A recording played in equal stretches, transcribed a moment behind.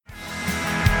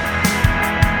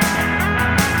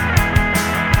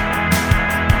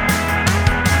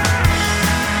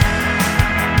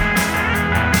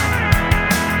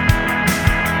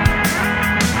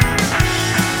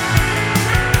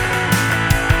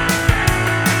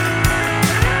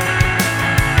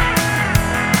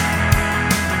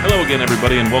again,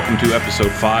 everybody, and welcome to episode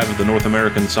 5 of the North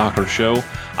American Soccer Show.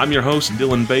 I'm your host,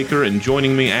 Dylan Baker, and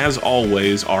joining me, as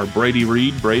always, are Brady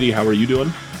Reed. Brady, how are you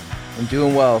doing? I'm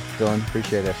doing well, Dylan.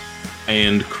 Appreciate it.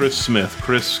 And Chris Smith.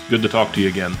 Chris, good to talk to you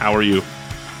again. How are you?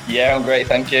 Yeah, I'm great,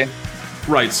 thank you.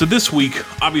 Right, so this week,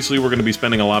 obviously, we're going to be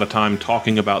spending a lot of time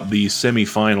talking about the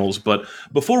semifinals, but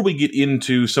before we get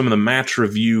into some of the match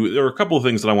review, there are a couple of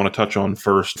things that I want to touch on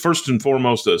first. First and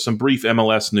foremost, some brief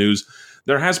MLS news.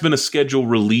 There has been a schedule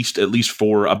released, at least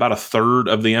for about a third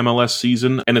of the MLS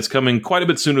season, and it's coming quite a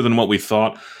bit sooner than what we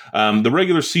thought. The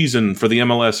regular season for the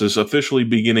MLS is officially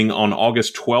beginning on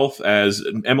August 12th as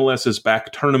MLS's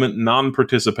back tournament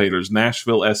non-participators,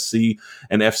 Nashville SC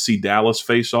and FC Dallas,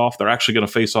 face off. They're actually going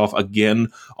to face off again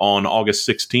on August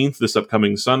 16th, this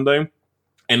upcoming Sunday.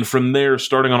 And from there,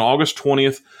 starting on August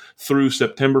 20th through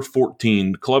September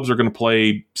 14th, clubs are going to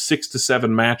play 6 to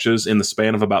 7 matches in the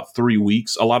span of about 3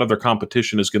 weeks. A lot of their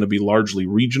competition is going to be largely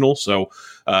regional. So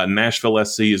Nashville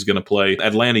SC is going to play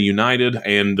Atlanta United,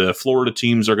 and Florida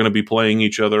teams are going to be playing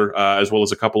each other, as well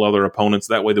as a couple other opponents.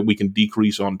 That way that we can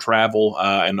decrease on travel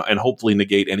and hopefully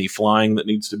negate any flying that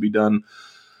needs to be done.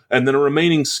 And then a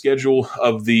remaining schedule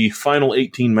of the final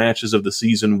 18 matches of the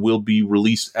season will be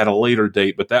released at a later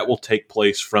date, but that will take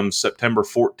place from September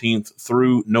 14th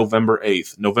through November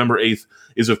 8th. November 8th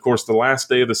is, of course, the last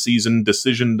day of the season,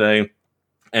 decision day,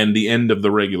 and the end of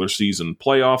the regular season.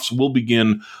 Playoffs will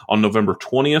begin on November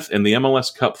 20th, and the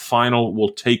MLS Cup final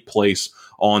will take place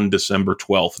on December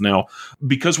 12th. Now,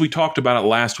 because we talked about it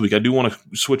last week, I do want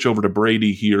to switch over to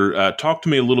Brady here. Talk to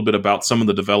me a little bit about some of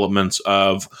the developments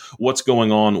of what's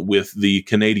going on with the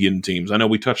Canadian teams. I know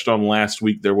we touched on last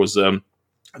week there was an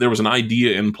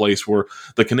idea in place where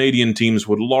the Canadian teams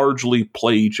would largely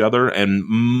play each other, and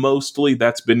mostly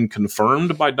that's been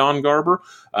confirmed by Don Garber.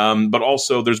 But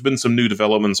also there's been some new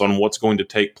developments on what's going to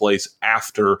take place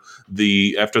after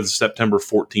the September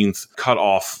 14th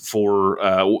cutoff for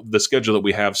the schedule that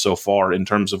we have so far in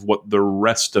terms of what the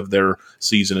rest of their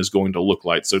season is going to look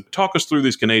like. So talk us through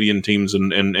these Canadian teams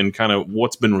and kind of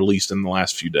what's been released in the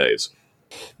last few days.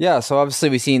 Yeah, so obviously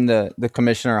we've seen the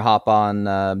commissioner hop on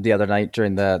the other night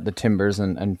during the Timbers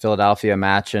and Philadelphia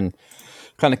match and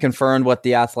kind of confirmed what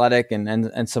the Athletic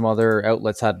and some other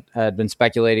outlets had been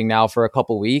speculating now for a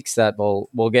couple weeks, that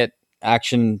we'll get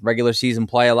action regular season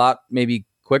play a lot, maybe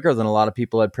quicker than a lot of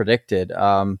people had predicted.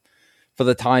 For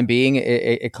the time being,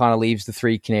 it kind of leaves the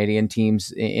 3 Canadian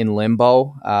teams in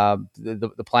limbo.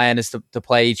 The plan is to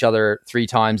play each other 3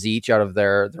 times each out of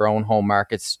their own home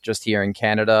markets just here in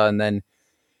Canada, and then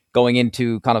going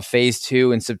into kind of phase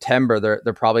 2 in September,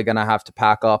 they're probably going to have to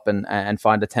pack up and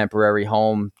find a temporary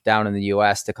home down in the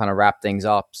US to kind of wrap things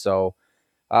up. So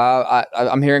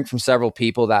I'm hearing from several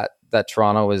people that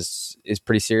Toronto is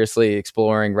pretty seriously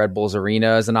exploring Red Bulls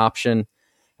Arena as an option.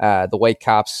 The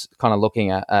Whitecaps kind of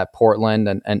looking at Portland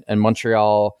and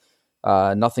Montreal.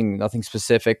 Nothing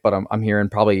specific, but I'm hearing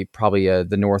probably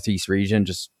the Northeast region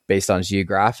just based on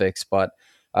geographics. But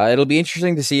it'll be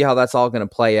interesting to see how that's all going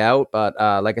to play out. But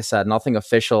like I said, nothing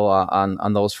official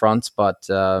on those fronts. But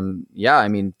yeah, I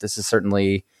mean, this is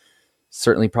certainly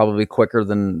probably quicker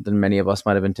than many of us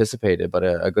might have anticipated, but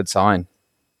a good sign.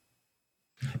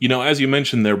 You know, as you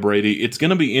mentioned there, Brady, it's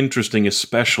going to be interesting,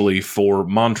 especially for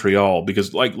Montreal,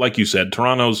 because like you said,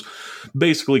 Toronto's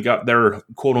basically got their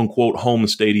quote-unquote home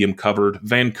stadium covered.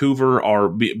 Vancouver are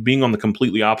being on the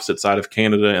completely opposite side of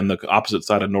Canada and the opposite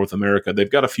side of North America. They've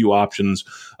got a few options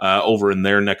over in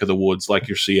their neck of the woods, like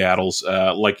your Seattles,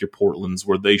 like your Portlands,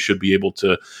 where they should be able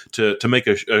to make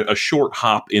a short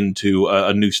hop into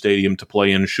a new stadium to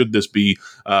play in, should this be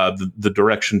the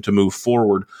direction to move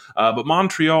forward. But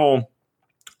Montreal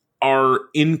are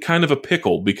in kind of a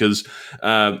pickle because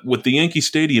with the Yankee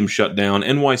Stadium shut down,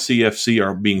 NYCFC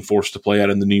are being forced to play out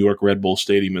in the New York Red Bull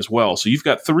Stadium as well. So you've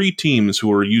got 3 teams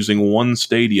who are using one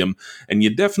stadium, and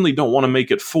you definitely don't want to make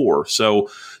it 4. So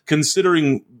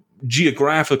considering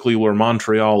geographically where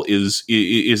Montreal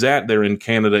is at there in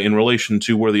Canada in relation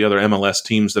to where the other MLS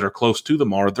teams that are close to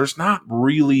them are, there's not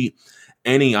really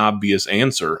any obvious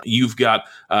answer. You've got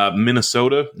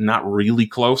Minnesota, not really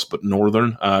close, but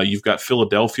northern. You've got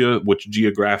Philadelphia, which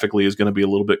geographically is going to be a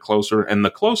little bit closer, and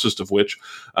the closest of which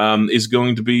is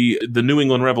going to be the New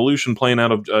England Revolution playing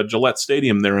out of Gillette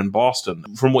Stadium there in Boston.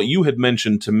 From what you had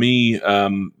mentioned to me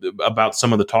about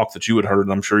some of the talk that you had heard,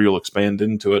 and I'm sure you'll expand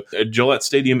into it, Gillette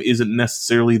Stadium isn't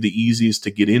necessarily the easiest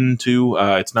to get into.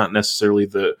 It's not necessarily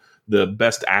the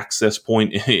best access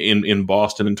point in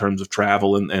Boston in terms of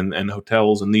travel and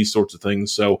hotels and these sorts of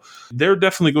things. So they're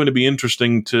definitely going to be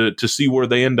interesting to see where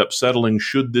they end up settling,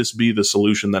 should this be the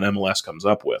solution that MLS comes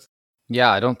up with. Yeah,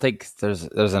 I don't think there's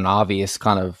an obvious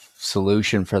kind of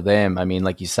solution for them. I mean,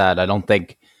 like you said, I don't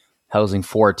think housing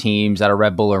 4 teams at a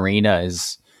Red Bull Arena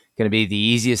is going to be the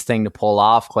easiest thing to pull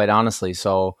off, quite honestly.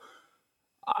 So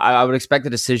I would expect the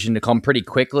decision to come pretty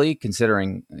quickly,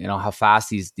 considering how fast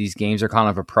these games are kind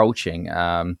of approaching.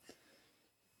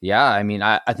 Yeah, I mean,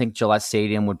 I think Gillette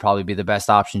Stadium would probably be the best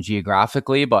option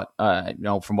geographically, but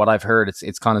from what I've heard,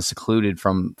 it's kind of secluded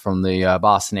from the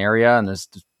Boston area, and there's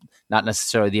not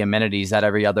necessarily the amenities that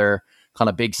every other kind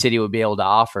of big city would be able to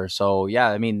offer. So yeah,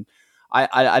 I mean,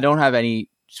 I don't have any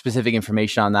specific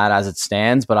information on that as it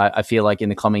stands, but I feel like in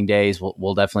the coming days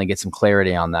we'll definitely get some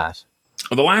clarity on that.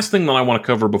 The last thing that I want to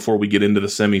cover before we get into the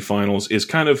semifinals is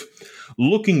kind of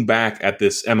looking back at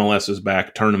this MLS is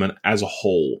Back tournament as a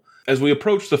whole. As we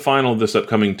approach the final this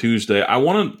upcoming Tuesday, I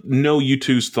want to know you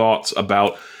two's thoughts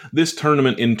about this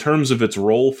tournament in terms of its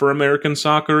role for American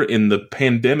soccer in the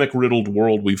pandemic-riddled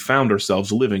world we've found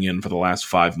ourselves living in for the last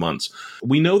 5 months.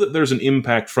 We know that there's an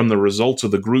impact from the results of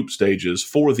the group stages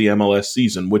for the MLS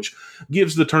season, which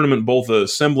gives the tournament both a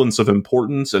semblance of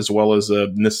importance as well as a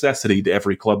necessity to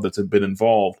every club that's been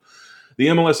involved. The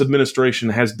MLS administration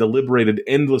has deliberated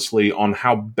endlessly on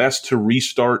how best to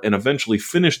restart and eventually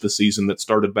finish the season that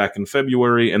started back in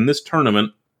February, and this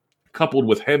tournament, coupled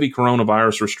with heavy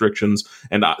coronavirus restrictions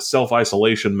and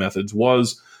self-isolation methods,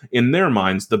 was, in their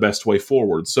minds, the best way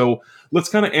forward. So let's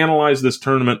kind of analyze this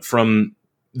tournament from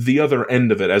the other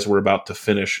end of it as we're about to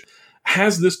finish.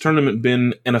 Has this tournament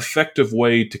been an effective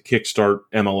way to kickstart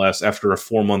MLS after a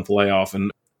 4-month layoff,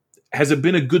 and has it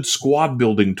been a good squad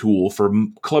building tool for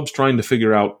clubs trying to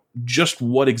figure out just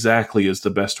what exactly is the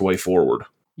best way forward?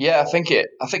 Yeah, I think it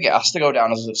has to go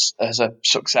down as a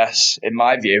success in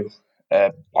my view.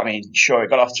 I mean, sure, it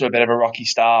got off to a bit of a rocky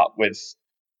start with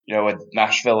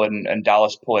Nashville and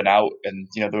Dallas pulling out, and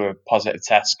there were positive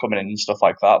tests coming in and stuff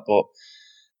like that. But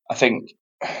I think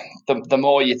the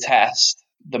more you test,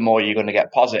 the more you're going to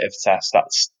get positive tests.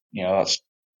 That's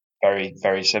very,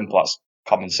 very simple. That's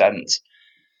common sense.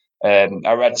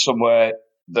 I read somewhere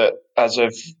that as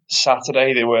of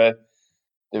Saturday they were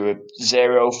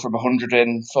 0 from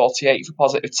 148 for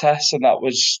positive tests, and that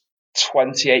was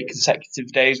 28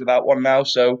 consecutive days without one now.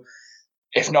 So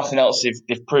if nothing else,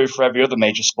 they've proved for every other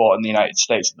major sport in the United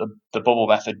States that the bubble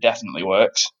method definitely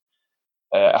works.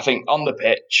 I think on the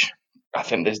pitch, I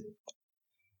think there's,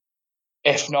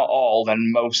 if not all,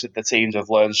 then most of the teams have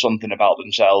learned something about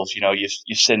themselves.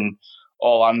 You've seen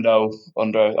Orlando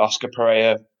under Oscar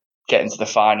Pereira get into the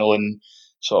final, and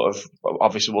sort of,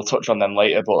 obviously we'll touch on them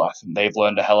later, but I think they've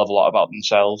learned a hell of a lot about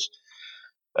themselves.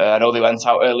 I know they went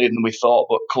out earlier than we thought,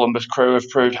 but Columbus Crew have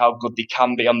proved how good they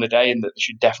can be on the day, and that they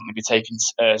should definitely be taken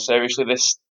seriously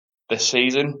this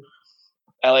season.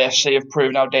 LAFC have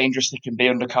proven how dangerous they can be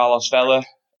under Carlos Vela.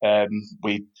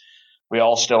 We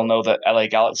all still know that LA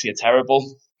Galaxy are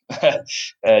terrible,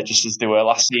 just as they were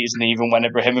last season, even when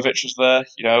Ibrahimovic was there.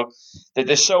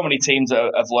 There's so many teams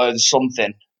that have learned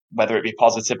something, whether it be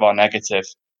positive or negative.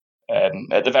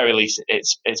 At the very least,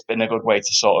 it's been a good way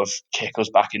to sort of kick us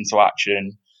back into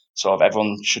action. Sort of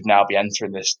everyone should now be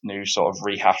entering this new sort of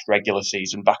rehashed regular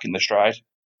season back in the stride.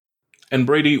 And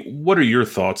Brady, what are your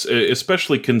thoughts,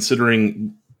 especially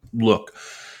considering, look,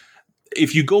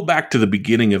 if you go back to the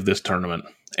beginning of this tournament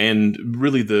and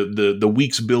really the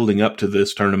weeks building up to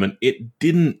this tournament, it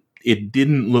didn't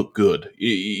look good.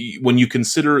 When you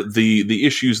consider the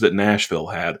issues that Nashville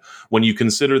had, when you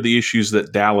consider the issues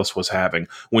that Dallas was having,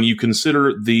 when you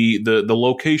consider the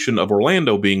location of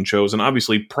Orlando being chosen,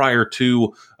 obviously prior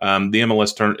to the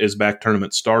MLS is Back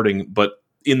tournament starting, but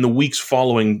in the weeks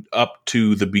following up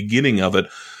to the beginning of it,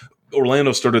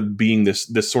 Orlando started being this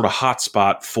sort of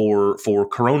hotspot for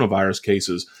coronavirus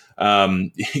cases. There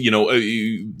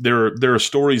are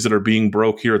stories that are being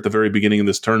broke here at the very beginning of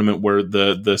this tournament where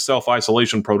the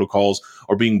self-isolation protocols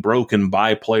are being broken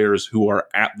by players who are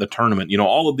at the tournament.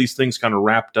 All of these things kind of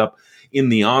wrapped up in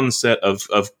the onset of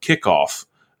kickoff,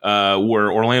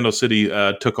 where Orlando City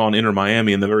took on Inter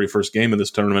Miami in the very first game of this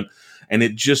tournament. And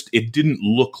it didn't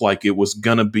look like it was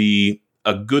going to be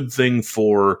a good thing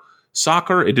for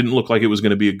soccer. It didn't look like it was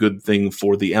going to be a good thing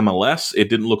for the MLS. It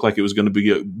didn't look like it was going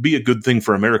to be a good thing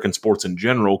for American sports in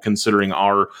general, considering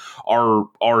our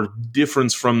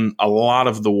difference from a lot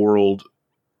of the world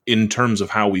in terms of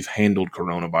how we've handled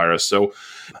coronavirus. So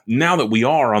now that we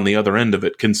are on the other end of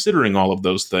it, considering all of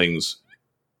those things,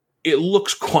 it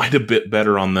looks quite a bit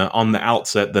better on the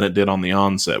outset than it did on the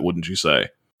onset, wouldn't you say?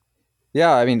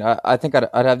 Yeah, I mean, I think I'd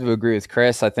have to agree with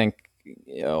Chris. I think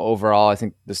overall, I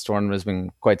think this tournament has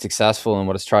been quite successful in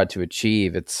what it's tried to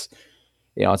achieve. It's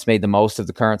it's made the most of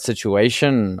the current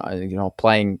situation.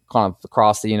 Playing kind of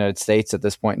across the United States at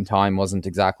this point in time wasn't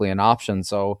exactly an option.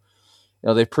 So,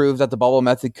 they've proved that the bubble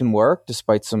method can work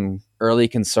despite some early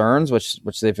concerns, which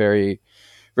they very,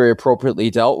 very appropriately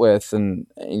dealt with. And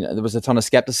there was a ton of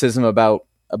skepticism about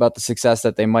the success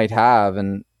that they might have,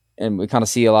 and we kind of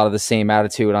see a lot of the same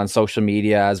attitude on social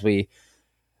media as we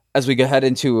head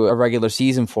into a regular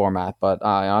season format. But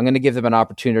I'm going to give them an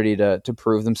opportunity to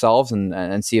prove themselves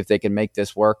and see if they can make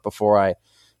this work before I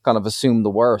kind of assume the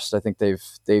worst. I think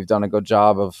they've done a good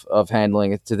job of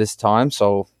handling it to this time.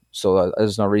 So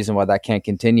there's no reason why that can't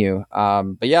continue.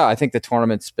 But yeah, I think the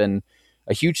tournament's been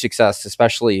a huge success,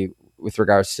 especially with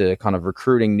regards to kind of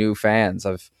recruiting new fans.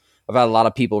 I've had a lot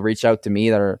of people reach out to me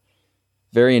that are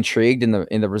very intrigued in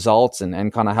the results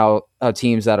and kind of how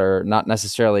teams that are not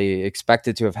necessarily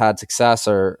expected to have had success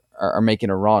are making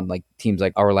a run, like teams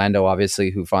like Orlando,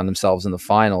 obviously, who find themselves in the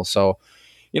final. So,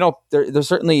 there's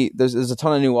certainly there's a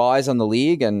ton of new eyes on the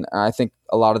league, and I think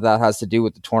a lot of that has to do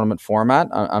with the tournament format.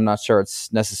 I'm not sure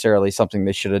it's necessarily something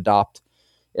they should adopt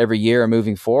every year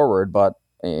moving forward, but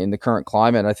in the current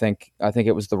climate, I think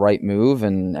it was the right move,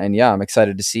 and yeah, I'm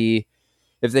excited to see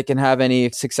if they can have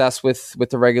any success with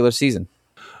the regular season.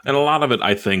 And a lot of it,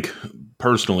 I think,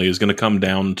 personally, is going to come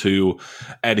down to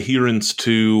adherence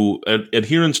to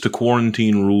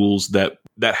quarantine rules that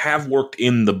have worked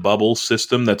in the bubble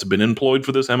system that's been employed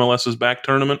for this MLS's back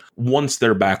tournament once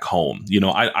they're back home.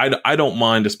 I don't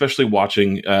mind, especially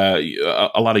watching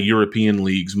a lot of European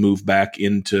leagues move back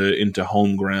into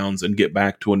home grounds and get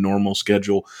back to a normal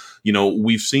schedule.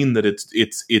 We've seen that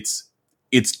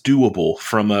it's doable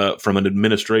from an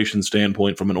administration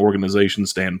standpoint, from an organization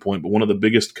standpoint. But one of the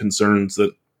biggest concerns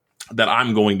that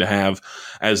I'm going to have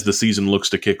as the season looks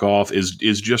to kick off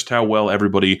is just how well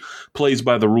everybody plays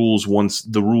by the rules once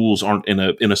the rules aren't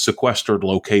in a sequestered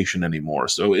location anymore.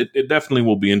 So it definitely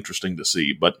will be interesting to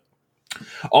see. But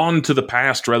on to the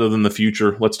past rather than the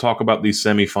future. Let's talk about these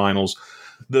semifinals.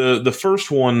 The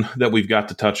first one that we've got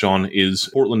to touch on is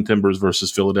Portland Timbers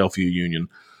versus Philadelphia Union.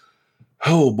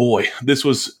 Oh boy, this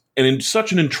was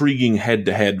such an intriguing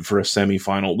head-to-head for a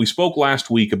semifinal. We spoke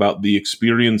last week about the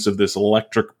experience of this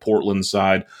electric Portland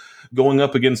side going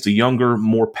up against a younger,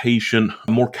 more patient,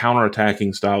 more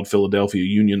counterattacking styled Philadelphia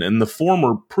Union, and the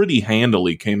former pretty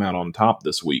handily came out on top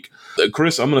this week.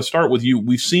 Chris, I'm going to start with you.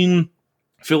 We've seen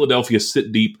Philadelphia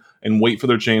sit deep and wait for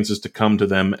their chances to come to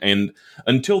them, and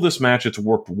until this match, it's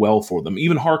worked well for them.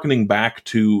 Even hearkening back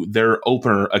to their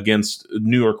opener against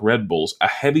New York Red Bulls, a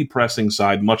heavy pressing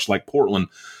side, much like Portland,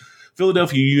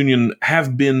 Philadelphia Union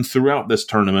have been throughout this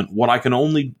tournament what I can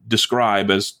only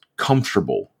describe as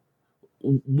comfortable.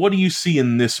 What do you see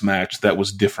in this match that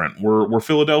was different? Were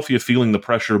Philadelphia feeling the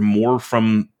pressure more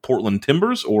from Portland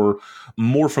Timbers or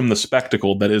more from the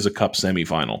spectacle that is a cup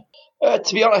semifinal?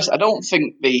 To be honest, I don't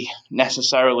think they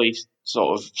necessarily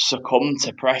sort of succumbed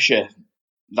to pressure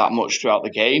that much throughout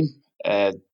the game.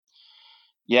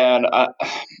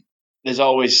 There's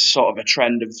always sort of a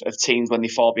trend of teams when they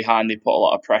fall behind, they put a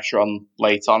lot of pressure on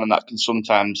late on, and that can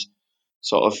sometimes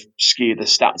sort of skew the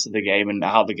stats of the game and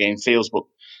how the game feels. But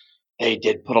they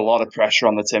did put a lot of pressure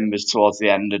on the Timbers towards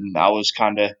the end, and I was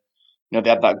kind of, they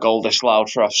had that goal disallowed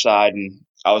for offside, and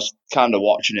I was kind of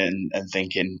watching it and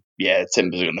thinking, yeah, the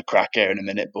Timbers are going to crack here in a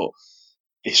minute, but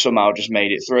they somehow just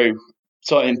made it through.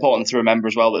 So important to remember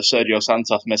as well that Sergio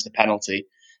Santos missed a penalty.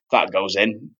 That goes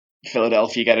in.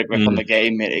 Philadelphia get a grip on the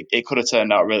game. It could have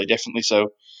turned out really differently.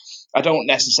 So I don't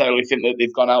necessarily think that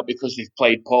they've gone out because they've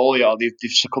played poorly or they've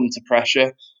succumbed to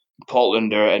pressure.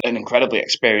 Portland are an incredibly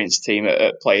experienced team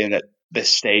at playing at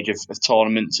this stage of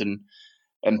tournaments and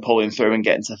pulling through and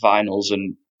getting to finals.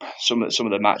 And some of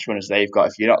the match winners they've got,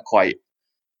 if you're not quite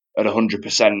at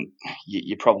 100%,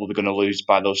 you're probably going to lose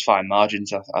by those fine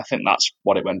margins. I think that's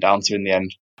what it went down to in the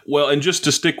end. Well, and just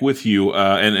to stick with you,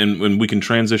 and we can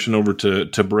transition over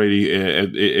to Brady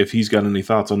if he's got any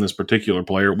thoughts on this particular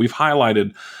player. We've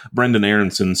highlighted Brenden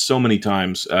Aaronson so many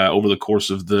times over the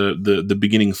course of the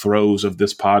beginning throes of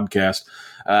this podcast.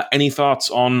 Any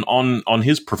thoughts on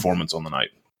his performance on the night?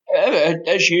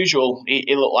 As usual,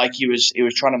 he looked like he was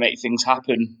trying to make things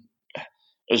happen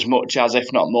as much as,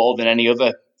 if not more, than any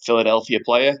other Philadelphia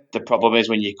player. The problem is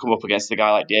when you come up against a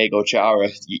guy like Diego Chara,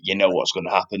 you know what's going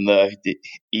to happen there.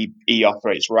 He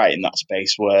operates right in that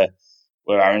space where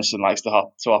Aaronson likes to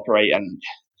operate. And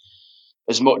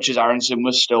as much as Aaronson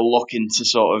was still looking to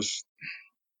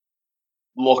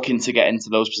get into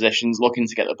those positions, looking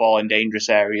to get the ball in dangerous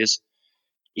areas,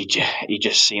 he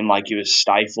just seemed like he was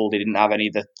stifled. He didn't have any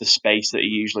of the space that he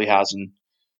usually has, and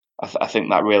I think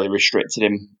that really restricted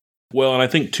him Well, and I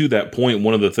think to that point,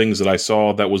 one of the things that I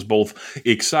saw that was both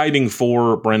exciting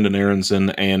for Brenden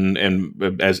Aaronson and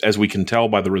as we can tell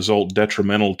by the result,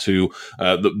 detrimental to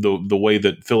the way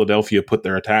that Philadelphia put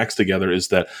their attacks together is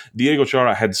that Diego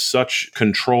Chara had such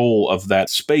control of that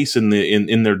space in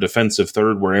their defensive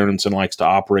third where Aaronson likes to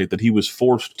operate that he was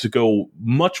forced to go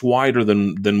much wider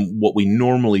than what we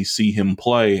normally see him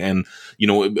play. And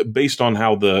based on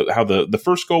how the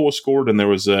first goal was scored, and there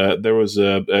was a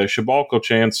Shabalko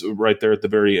chance right there at the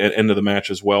very end of the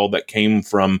match as well that came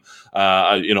from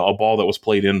a ball that was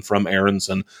played in from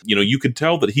Aaronson. You could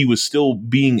tell that he was still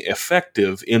being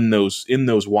effective in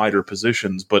those wider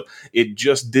positions, but it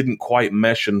just didn't quite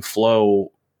mesh and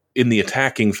flow in the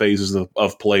attacking phases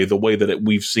of play the way that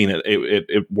we've seen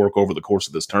it work over the course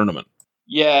of this tournament.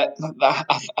 Yeah,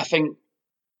 I think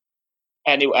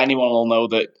anyone will know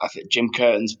that I think Jim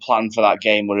Curtin's plan for that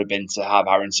game would have been to have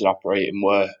Aaronson operating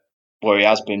where he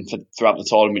has been throughout the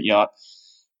tournament.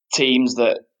 Teams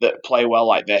that play well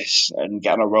like this and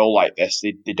get on a roll like this,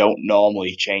 they don't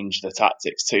normally change the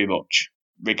tactics too much,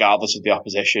 regardless of the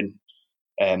opposition.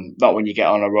 Not when you get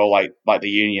on a roll like the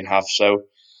Union have. So,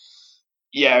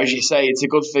 yeah, as you say, it's a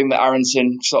good thing that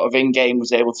Aaronson sort of in game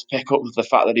was able to pick up with the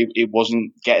fact that he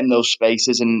wasn't getting those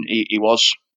spaces, and he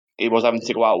was having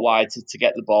to go out wide to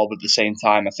get the ball. But at the same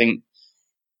time, I think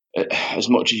as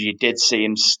much as you did see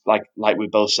him, like we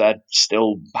both said,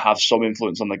 still have some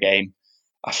influence on the game,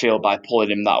 I feel by pulling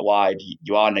him that wide,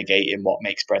 you are negating what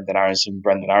makes Brenden Aaronson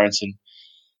Brenden Aaronson.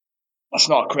 That's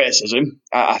not a criticism.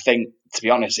 I think, to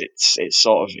be honest,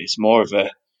 it's more of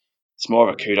a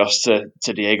kudos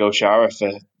to Diego Chara for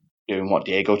doing what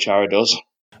Diego Chara does.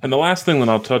 And the last thing that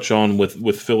I'll touch on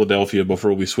with Philadelphia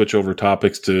before we switch over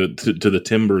topics to the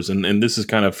Timbers, and this is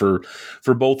kind of for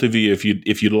both of you, if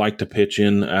you'd like to pitch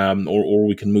in, or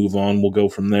we can move on, we'll go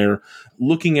from there.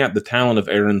 Looking at the talent of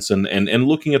Aaronson and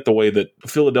looking at the way that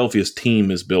Philadelphia's team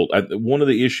is built, one of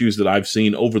the issues that I've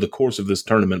seen over the course of this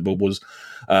tournament, but was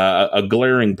a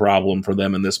glaring problem for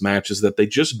them in this match, is that they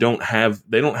just don't have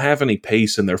any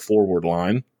pace in their forward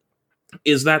line.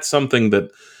 Is that something that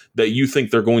you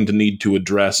think they're going to need to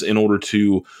address in order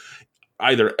to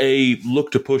either A,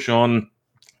 look to push on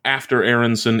after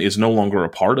Aaronson is no longer a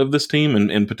part of this team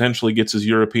and potentially gets his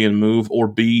European move, or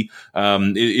B,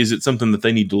 is it something that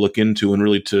they need to look into and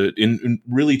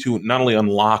really to not only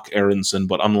unlock Aaronson,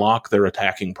 but unlock their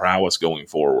attacking prowess going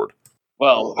forward?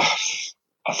 Well,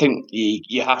 I think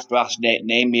you have to ask,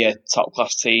 name me a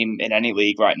top-class team in any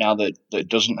league right now that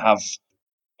doesn't have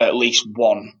at least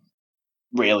one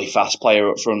really fast player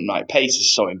up front. Like, pace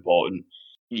is so important.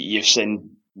 You've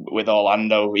seen with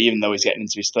Orlando, even though he's getting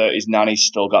into his 30s, Nani's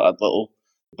still got that little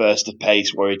burst of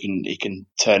pace where he can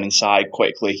turn inside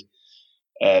quickly.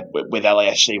 With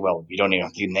LAFC, well, you don't even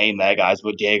have to name their guys,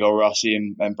 but Diego Rossi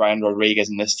and Brian Rodriguez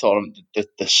in this tournament,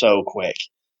 they're so quick.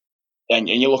 And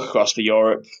you look across to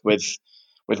Europe with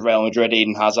Real Madrid,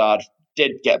 Eden Hazard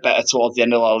did get better towards the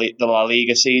end of the La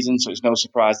Liga season, so it's no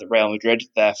surprise that Real Madrid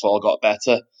therefore got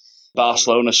better.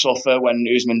 Barcelona suffer when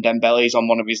Ousmane Dembele is on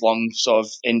one of his long sort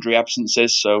of injury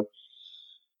absences. So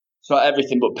it's not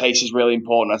everything, but pace is really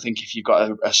important. I think if you've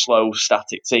got a slow,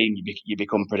 static team, you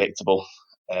become predictable.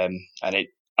 And it,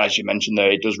 as you mentioned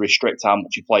there, it does restrict how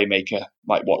much your playmaker,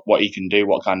 like what he can do,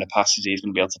 what kind of passes he's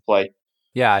going to be able to play.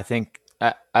 Yeah, I think,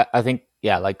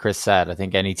 yeah, like Chris said, I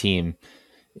think any team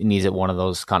needs one of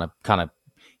those kind of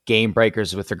game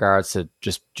breakers with regards to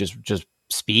just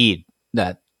speed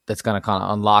that's going to kind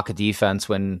of unlock a defense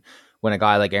when a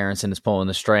guy like Aaronson is pulling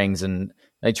the strings. And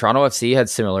like, Toronto FC had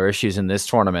similar issues in this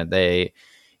tournament. They,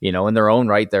 in their own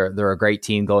right, they're a great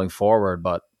team going forward,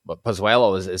 but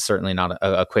Pozuelo is certainly not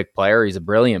a quick player. He's a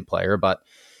brilliant player, but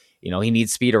he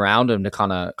needs speed around him to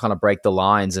kind of break the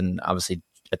lines. And obviously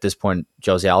at this point,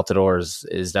 Jose Altidore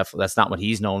is definitely, that's not what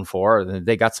he's known for.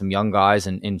 They got some young guys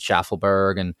in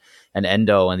Schaffelberg and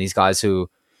Endo, and these guys who,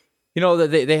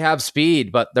 they have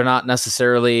speed, but they're not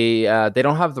necessarily, they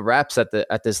don't have the reps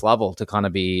at this level to kind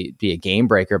of be a game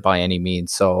breaker by any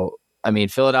means. So, I mean,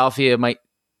 Philadelphia might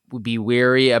be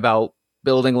weary about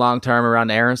building long-term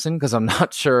around Aaronson because I'm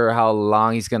not sure how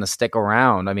long he's going to stick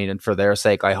around. I mean, and for their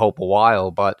sake, I hope a while,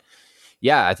 but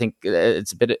yeah, I think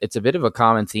it's a bit of a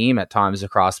common theme at times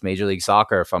across Major League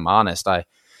Soccer. If I'm honest, I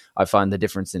find the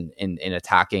difference in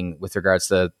attacking with regards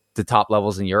to the top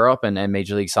levels in Europe and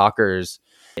Major League Soccer is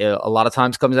a lot of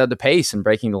times comes out to pace and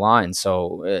breaking the line.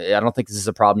 So I don't think this is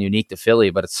a problem unique to Philly,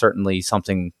 but it's certainly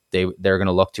something they're going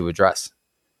to look to address.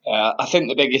 I think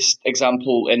the biggest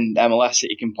example in MLS that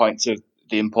you can point to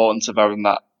the importance of having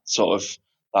that sort of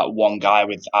that one guy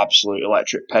with absolute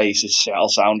electric pace is Seattle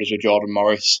Sounders with Jordan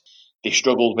Morris. they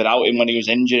struggled without him when he was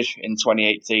injured in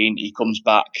 2018. He comes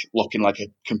back looking like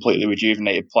a completely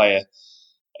rejuvenated player,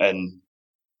 and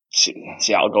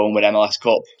Seattle going with MLS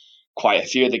Cup. Quite a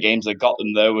few of the games that got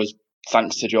them there was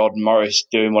thanks to Jordan Morris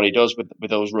doing what he does with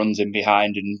those runs in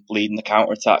behind and leading the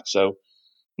counter-attack. So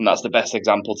that's the best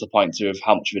example to point to of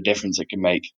how much of a difference it can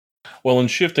make. Well, and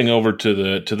shifting over to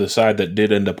the side that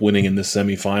did end up winning in this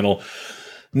semifinal,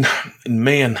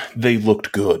 man, they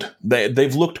looked good.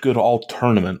 They've looked good all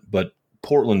tournament, but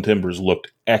Portland Timbers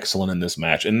looked excellent in this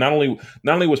match. And not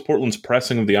only was Portland's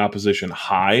pressing of the opposition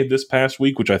high this past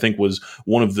week, which I think was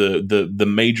one of the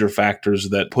major factors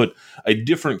that put a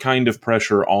different kind of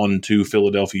pressure onto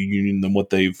Philadelphia Union than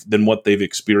what they've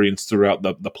experienced throughout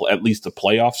at least the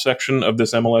playoff section of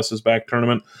this MLS's back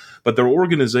tournament. But their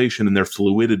organization and their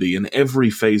fluidity in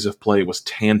every phase of play was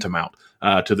tantamount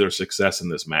to their success in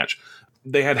this match.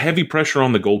 They had heavy pressure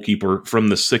on the goalkeeper from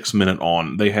the 6th minute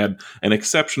on. They had an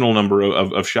exceptional number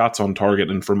of shots on target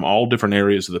and from all different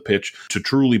areas of the pitch to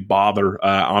truly bother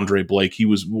Andre Blake. He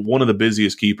was one of the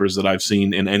busiest keepers that I've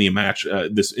seen in any match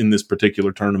in this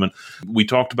particular tournament. We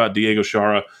talked about Diego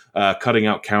Chara cutting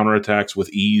out counterattacks with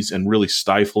ease and really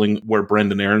stifling where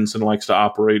Brendan Aronson likes to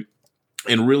operate.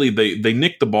 And really, they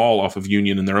nicked the ball off of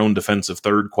Union in their own defensive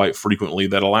third quite frequently.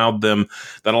 That allowed them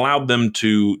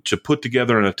to put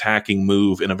together an attacking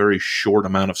move in a very short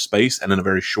amount of space and in a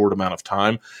very short amount of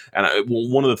time. And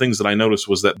one of the things that I noticed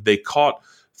was that they caught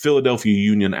Philadelphia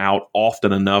Union out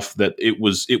often enough that it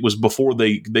was before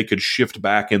they could shift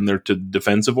back in there to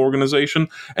defensive organization,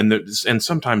 and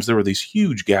sometimes there were these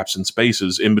huge gaps and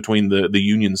spaces in between the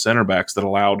Union center backs that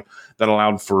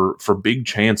allowed for big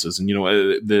chances. And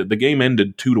the game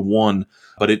ended 2-1,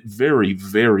 but it very,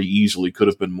 very easily could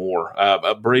have been more.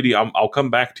 Brady, I'll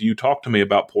come back to you. Talk to me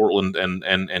about Portland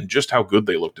and just how good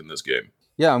they looked in this game.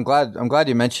 Yeah, I'm glad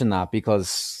you mentioned that,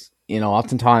 because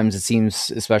oftentimes it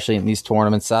seems, especially in these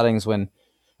tournament settings, when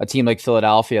a team like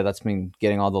Philadelphia that's been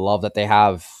getting all the love that they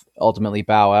have ultimately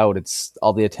bow out, it's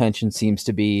all the attention seems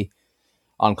to be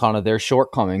on kind of their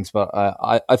shortcomings. But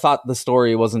I thought the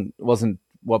story wasn't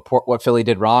what Philly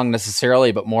did wrong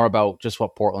necessarily, but more about just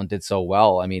what Portland did so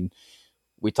well. I mean,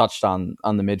 we touched on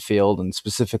the midfield and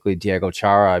specifically Diego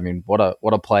Chara. I mean, what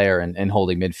a player in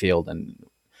holding midfield, and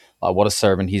what a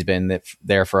servant he's been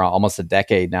there for almost a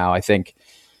decade now. I think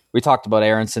we talked about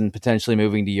Aronson potentially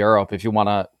moving to Europe. If you want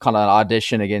to kind of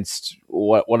audition against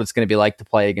what it's going to be like to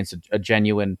play against a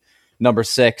genuine number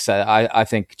 6, I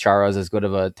think Chara is as good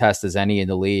of a test as any in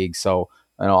the league. So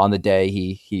on the day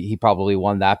he probably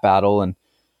won that battle. And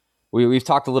we've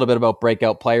talked a little bit about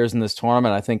breakout players in this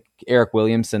tournament. I think Eric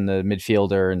Williamson, the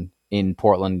midfielder in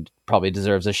Portland, probably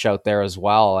deserves a shout there as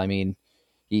well. I mean,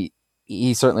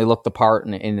 he certainly looked the part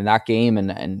in that game,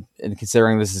 and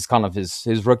considering this is kind of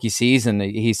his rookie season,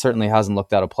 he certainly hasn't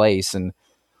looked out of place. And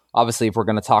obviously, if we're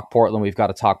going to talk Portland, we've got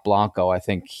to talk Blanco. I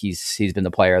think he's been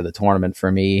the player of the tournament for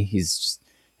me. He's just,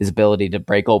 his ability to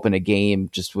break open a game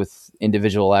just with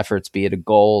individual efforts, be it a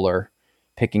goal or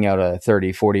picking out a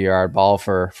 30, 40-yard ball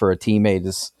for a teammate,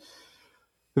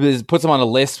 puts him on a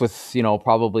list with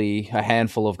probably a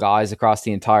handful of guys across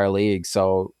the entire league.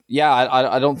 So yeah,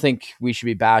 I don't think we should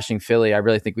be bashing Philly. I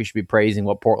really think we should be praising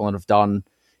what Portland have done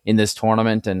in this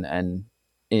tournament, and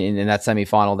in that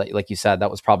semifinal, that, like you said, that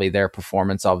was probably their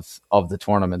performance of the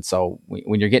tournament. So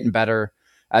when you're getting better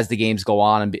as the games go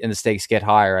on and the stakes get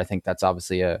higher, I think that's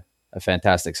obviously a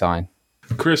fantastic sign.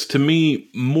 Chris, to me,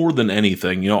 more than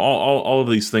anything, all of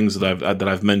these things that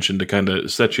I've mentioned to kind of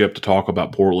set you up to talk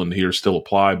about Portland here still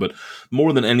apply. But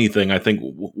more than anything, I think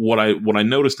what I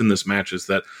noticed in this match is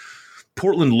that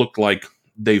Portland looked like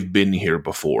they've been here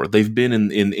before. They've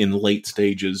been in late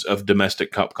stages of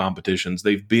domestic cup competitions.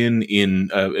 They've been in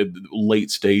late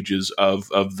stages of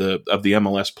the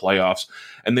MLS playoffs,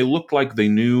 and they looked like they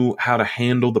knew how to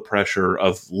handle the pressure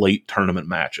of late tournament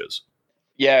matches.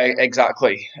 Yeah,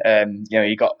 exactly.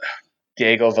 You got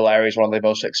Diego Valeri is one of the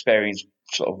most experienced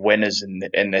sort of winners in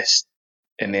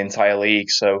the entire league.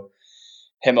 So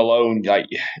him alone, like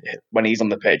when he's on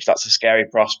the pitch, that's a scary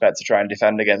prospect to try and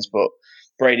defend against. But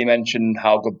Brady mentioned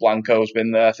how good Blanco's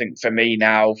been there. I think for me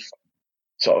now,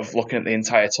 sort of looking at the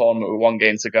entire tournament with one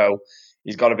game to go,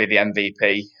 he's got to be the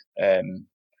MVP.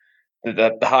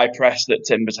 The high press that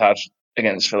Timbers had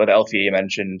against Philadelphia, you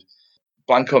mentioned.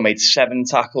 Blanco made 7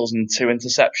 tackles and 2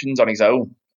 interceptions on his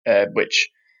own, which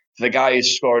for the guy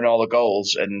who's scoring all the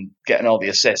goals and getting all the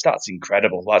assists, that's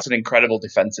incredible. That's an incredible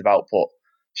defensive output.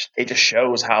 It just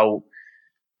shows how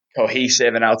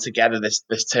cohesive and how together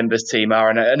this Timbers team are.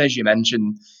 And as you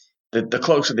mentioned, the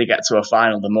closer they get to a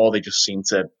final, the more they just seem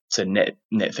to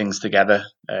knit things together.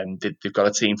 They've got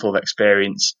a team full of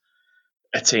experience,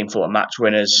 a team full of match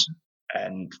winners,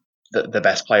 and the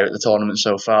best player at the tournament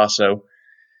so far. So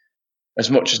as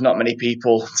much as not many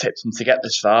people tipped them to get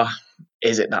this far,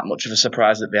 is it that much of a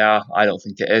surprise that they are? I don't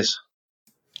think it is.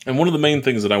 And one of the main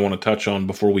things that I want to touch on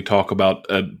before we talk about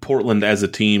Portland as a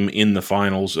team in the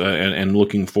finals and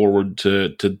looking forward to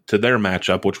their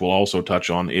matchup, which we'll also touch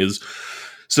on, is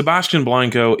Sebastian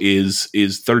Blanco is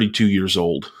 32 years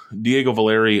old. Diego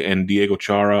Valeri and Diego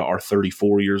Chara are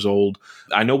 34 years old.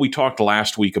 I know we talked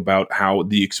last week about how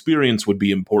the experience would be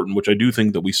important, which I do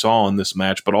think that we saw in this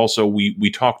match, but also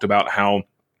we talked about how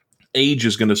age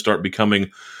is going to start becoming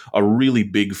a really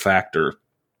big factor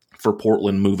for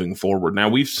Portland moving forward. Now,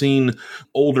 we've seen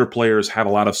older players have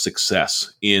a lot of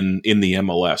success in the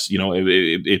MLS. You know,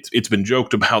 it's been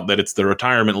joked about that it's the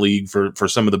retirement league for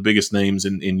some of the biggest names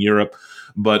in Europe,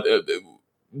 but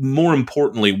more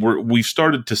importantly, we've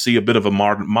started to see a bit of a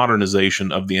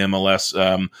modernization of the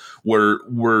MLS,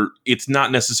 where it's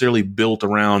not necessarily built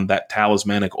around that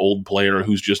talismanic old player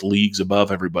who's just leagues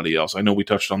above everybody else. I know we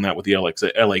touched on that with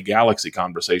the LA Galaxy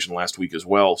conversation last week as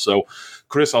well. So,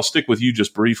 Chris, I'll stick with you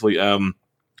just briefly.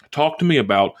 Talk to me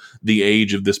about the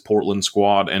age of this Portland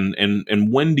squad,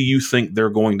 and when do you think they're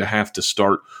going to have to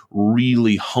start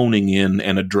really honing in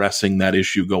and addressing that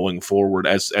issue going forward,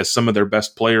 as some of their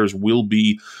best players will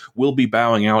be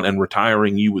bowing out and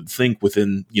retiring, you would think,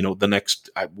 within the next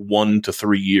 1 to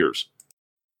 3 years?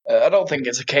 I don't think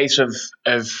it's a case of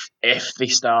if they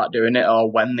start doing it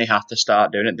or when they have to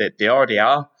start doing it. They already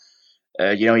are.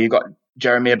 You've got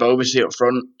Jeremy Ebobisse up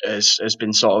front has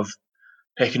been sort of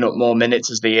picking up more minutes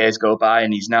as the years go by,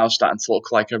 and he's now starting to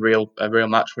look like a real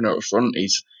match winner up front.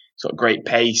 He's got great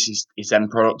pace. His end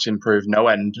product's improved no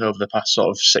end over the past sort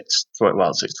of 6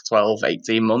 to 12,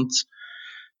 18 months.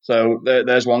 So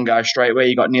there's one guy straight away.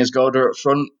 You got Niezgoda up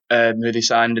front, who they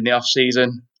signed in the off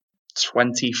season,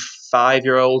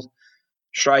 25-year-old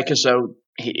striker. So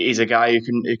he's a guy who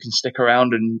can stick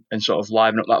around and sort of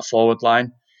liven up that forward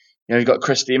line. You've got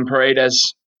Christian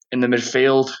Paredes in the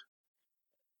midfield,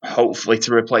 hopefully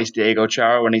to replace Diego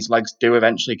Chara when his legs do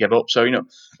eventually give up. So,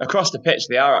 across the pitch,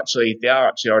 they are actually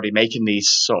already making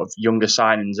these sort of younger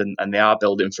signings, and they are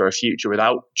building for a future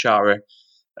without Chara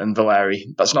and Valeri.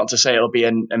 That's not to say it'll be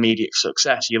an immediate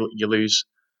success. You lose,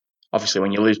 obviously,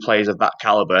 when you lose players of that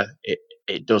caliber,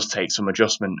 it does take some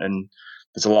adjustment, and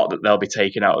there's a lot that they'll be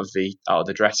taking out of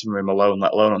the dressing room alone,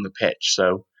 let alone on the pitch.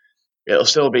 So it'll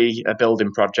still be a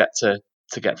building project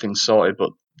to get things sorted, but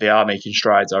they are making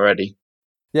strides already.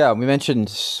 Yeah, we mentioned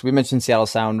Seattle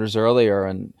Sounders earlier,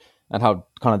 and how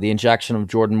kind of the injection of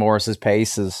Jordan Morris's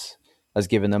pace has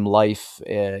given them life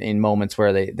in moments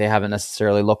where they haven't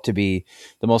necessarily looked to be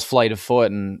the most flight of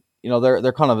foot, and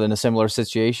they're kind of in a similar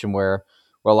situation where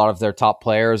a lot of their top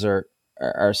players are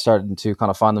starting to kind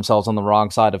of find themselves on the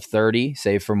wrong side of 30,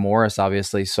 save for Morris,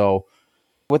 obviously. So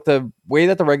with the way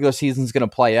that the regular season is going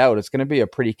to play out, it's going to be a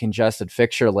pretty congested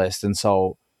fixture list, and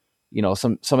so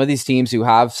some of these teams who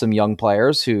have some young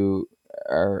players who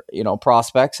are,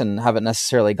 prospects and haven't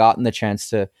necessarily gotten the chance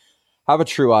to have a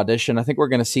true audition, I think we're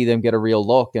going to see them get a real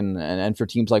look. And for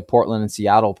teams like Portland and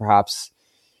Seattle, perhaps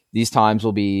these times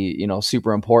will be,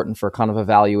 super important for kind of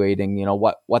evaluating,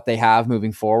 what they have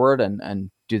moving forward,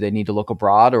 and do they need to look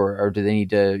abroad, or do they need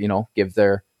to, give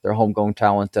their homegrown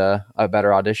talent a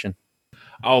better audition?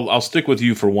 I'll stick with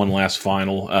you for one last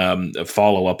final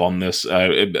follow up on this.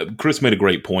 Chris made a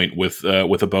great point with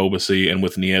Ebobisse and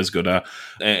with Niezgoda,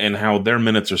 and how their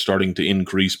minutes are starting to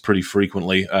increase pretty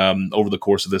frequently over the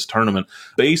course of this tournament,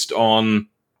 based on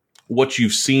what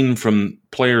you've seen from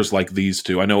players like these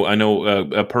two. I know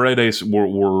Paredes,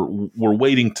 we're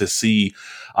waiting to see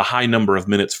a high number of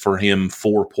minutes for him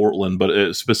for Portland,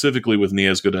 but specifically with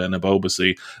Niezgoda and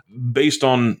Ebobisse, based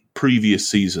on previous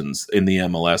seasons in the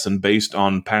MLS and based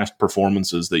on past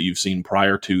performances that you've seen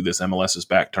prior to this MLS is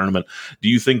Back tournament, do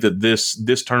you think that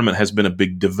this tournament has been a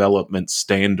big development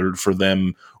standard for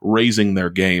them raising their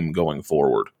game going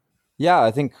forward? Yeah,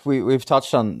 I think we've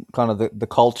touched on kind of the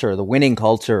culture, the winning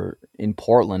culture in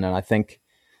Portland, and I think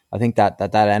that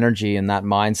energy and that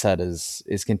mindset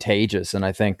is contagious. And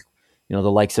I think the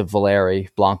likes of Valeri,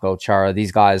 Blanco, Chara,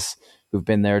 these guys who've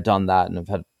been there, done that, and have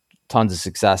had tons of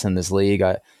success in this league.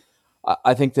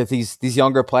 I think that these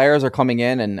younger players are coming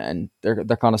in and they're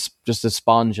kind of just a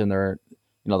sponge, and they're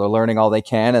learning all they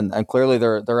can, and clearly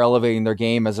they're elevating their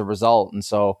game as a result. And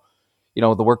so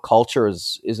the word culture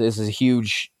is a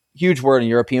huge word in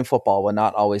European football, but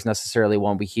not always necessarily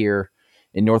one we hear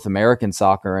in North American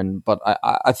soccer. But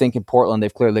I think in Portland,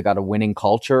 they've clearly got a winning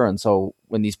culture. And so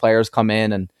when these players come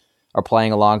in and are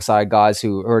playing alongside guys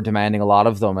who are demanding a lot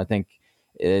of them, I think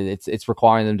it's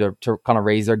requiring them to kind of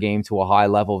raise their game to a high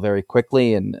level very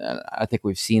quickly. And I think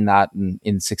we've seen that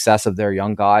in success of their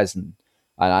young guys. And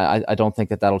I don't think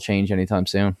that'll change anytime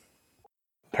soon.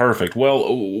 Perfect.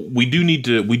 Well, we do need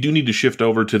to shift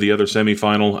over to the other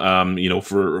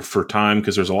semifinal, for time,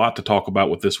 because there's a lot to talk about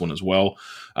with this one as well.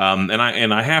 And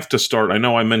I have to start. I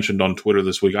know I mentioned on Twitter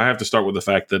this week. I have to start with the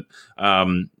fact that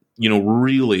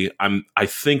really, I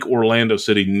think Orlando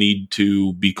City need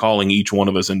to be calling each one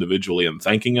of us individually and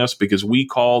thanking us, because we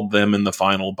called them in the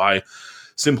final by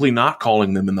simply not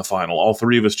calling them in the final. All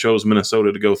three of us chose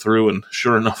Minnesota to go through, and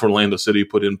sure enough, Orlando City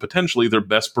put in potentially their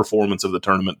best performance of the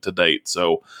tournament to date.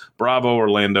 So bravo,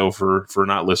 Orlando, for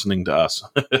not listening to us.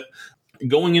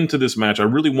 Going into this match, I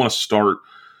really want to start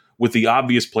with the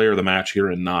obvious player of the match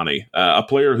here in Nani, a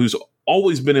player who's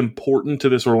always been important to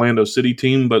this Orlando City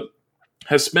team, but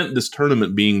has spent this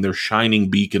tournament being their shining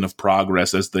beacon of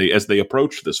progress as they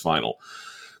approach this final.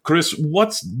 Chris,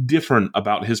 what's different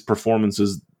about his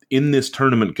performances in this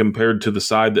tournament compared to the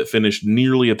side that finished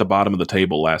nearly at the bottom of the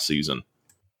table last season?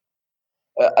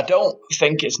 I don't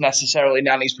think it's necessarily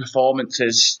Nani's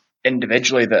performances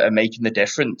individually that are making the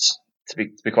difference, to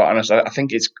be quite honest. I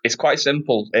think it's quite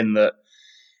simple in that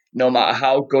no matter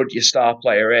how good your star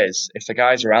player is, if the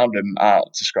guys around him aren't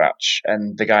up to scratch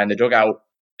and the guy in the dugout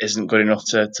isn't good enough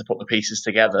to put the pieces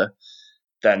together,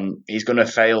 then he's going to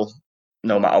fail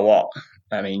no matter what.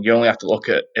 I mean, you only have to look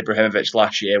at Ibrahimovic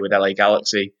last year with LA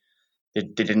Galaxy. They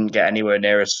didn't get anywhere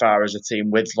near as far as a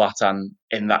team with Zlatan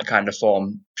in that kind of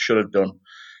form should have done.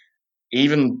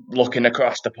 Even looking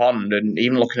across the pond and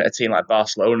even looking at a team like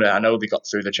Barcelona, I know they got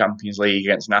through the Champions League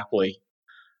against Napoli,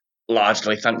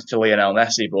 largely thanks to Lionel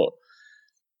Messi, but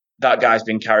that guy's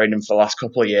been carrying him for the last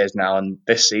couple of years now, and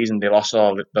this season they lost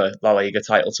all the La Liga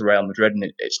title to Real Madrid,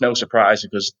 and it's no surprise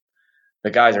because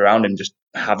the guys around him just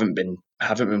haven't been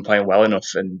playing well enough,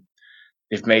 and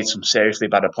they've made some seriously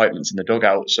bad appointments in the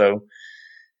dugout. So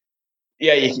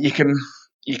yeah, you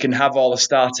can have all the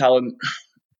star talent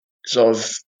sort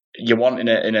of you want in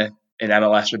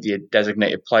MLS with your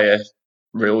designated player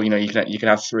rule. You can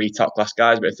have three top class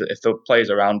guys, but if the players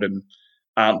around them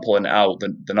aren't pulling it out,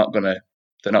 then they're not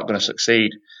gonna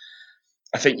succeed.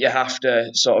 I think you have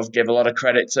to sort of give a lot of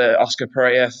credit to Oscar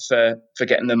Pereira for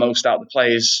getting the most out of the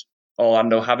players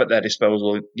Orlando have at their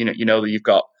disposal. You know that you've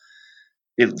got.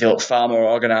 They look far more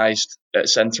organised at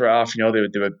centre half. They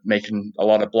were making a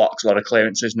lot of blocks, a lot of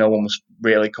clearances. No one was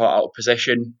really caught out of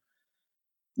position.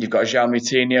 You've got João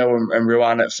Moutinho and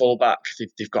Ruan at fullback.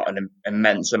 They've got an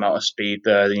immense amount of speed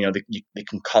there. They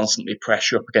can constantly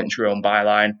pressure up against your own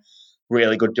byline.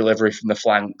 Really good delivery from the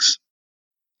flanks.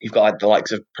 You've got the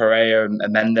likes of Pereira and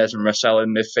Mendes and Russell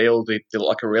in midfield. They look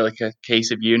like a really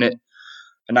cohesive unit.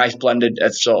 A nice blended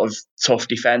of sort of tough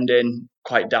defending,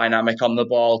 quite dynamic on the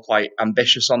ball, quite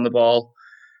ambitious on the ball.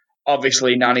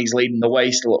 Obviously, Nani's leading the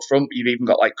way still up front. You've even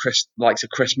got likes of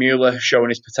Chris Mueller showing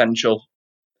his potential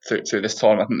through this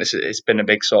tournament. I think it's been a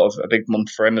big month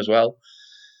for him as well.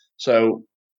 So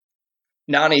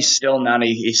Nani's still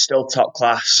Nani. He's still top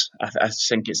class. I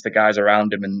think it's the guys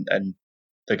around him and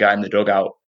the guy in the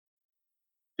dugout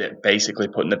that basically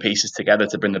putting the pieces together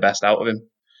to bring the best out of him.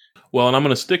 Well, and I'm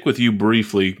going to stick with you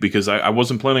briefly because I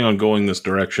wasn't planning on going this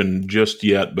direction just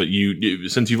yet, but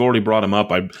since you've already brought him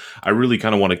up, I really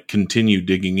kind of want to continue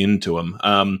digging into him.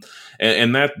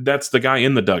 And that's the guy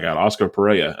in the dugout, Oscar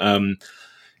Pereira.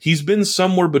 He's been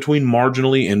somewhere between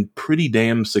marginally and pretty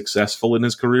damn successful in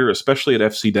his career, especially at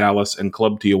FC Dallas and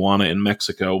Club Tijuana in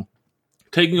Mexico.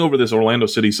 Taking over this Orlando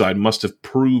City side must have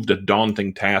proved a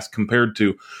daunting task compared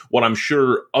to what I'm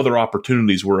sure other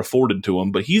opportunities were afforded to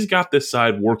him, but he's got this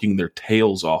side working their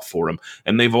tails off for him,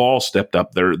 and they've all stepped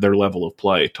up their level of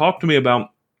play. Talk to me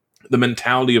about the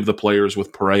mentality of the players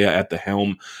with Pereira at the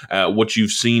helm, what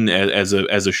you've seen as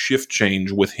a shift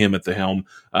change with him at the helm,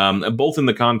 both in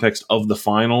the context of the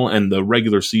final and the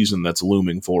regular season that's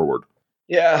looming forward.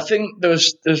 Yeah, I think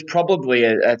there's probably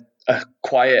a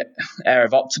quiet air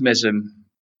of optimism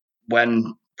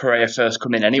when Pereira first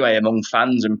come in anyway, among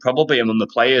fans and probably among the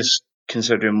players,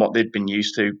 considering what they'd been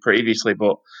used to previously.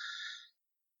 But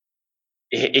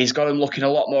he's got them looking a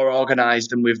lot more organised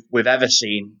than we've ever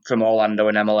seen from Orlando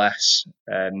and MLS.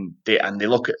 They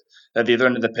look at the other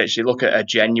end of the pitch, they look at a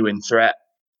genuine threat.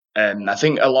 And I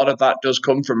think a lot of that does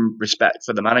come from respect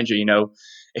for the manager.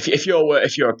 If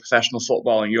you're a professional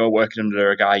footballer and you're working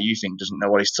under a guy you think doesn't know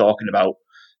what he's talking about,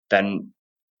 then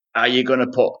are you going to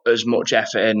put as much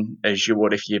effort in as you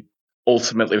would if you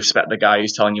ultimately respect the guy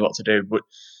who's telling you what to do? But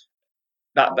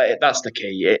that's the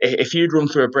key. If you'd run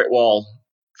through a brick wall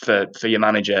for your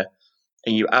manager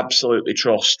and you absolutely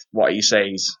trust what he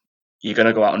says, you're going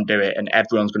to go out and do it, and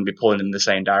everyone's going to be pulling in the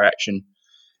same direction.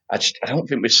 I don't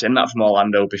think we've seen that from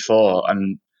Orlando before.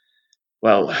 And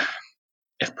well,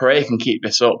 if Pereira can keep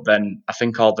this up, then I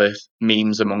think all the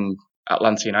memes among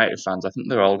Atlanta United fans, I think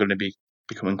they're all going to be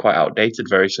becoming quite outdated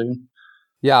very soon.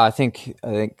 Yeah, I think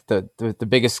the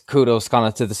biggest kudos kind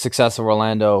of to the success of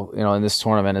Orlando, in this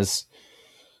tournament is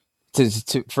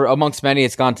for amongst many,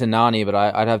 it's gone to Nani, but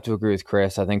I'd have to agree with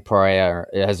Chris. I think Pereira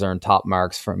has earned top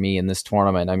marks for me in this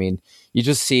tournament. I mean, you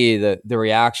just see the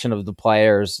reaction of the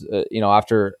players,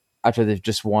 after they've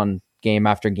just won game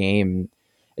after game.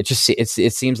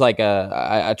 It seems like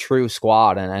a true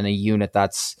squad and a unit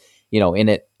that's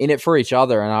in it for each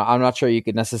other. And I'm not sure you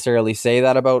could necessarily say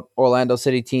that about Orlando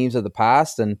City teams of the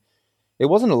past. And it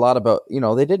wasn't a lot about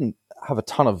they didn't have a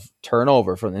ton of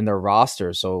turnover in their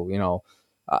roster, so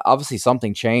obviously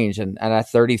something changed. And at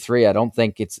 33, I don't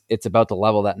think it's about the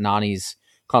level that Nani's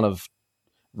kind of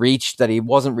reached that he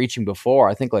wasn't reaching before.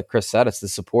 I think, like Chris said, it's the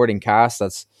supporting cast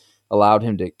that's allowed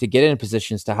him to get in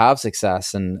positions to have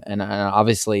success, and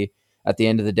obviously at the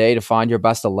end of the day to find your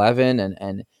best 11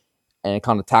 and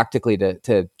kind of tactically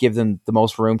to give them the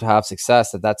most room to have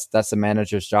success. That's the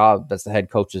manager's job, that's the head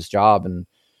coach's job, and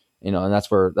and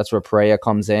that's where Pereira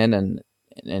comes in,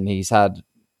 and he's had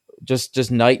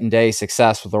just night and day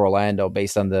success with Orlando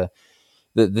based on the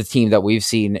team that we've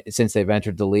seen since they've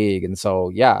entered the league. And so,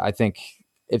 yeah, I think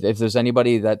if there's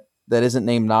anybody that isn't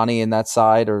named Nani in that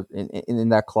side or in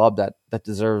that club that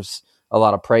deserves a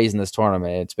lot of praise in this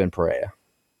tournament, it's been Pereira.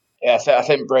 Yeah, I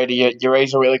think Brady, you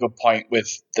raise a really good point with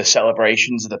the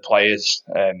celebrations of the players.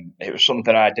 It was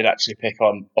something I did actually pick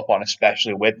up on,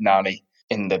 especially with Nani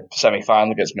in the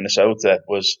semi-final against Minnesota.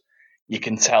 Was you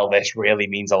can tell this really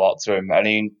means a lot to him. I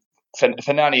mean,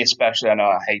 for Nani especially, I know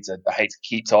I hate to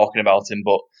keep talking about him,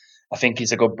 but I think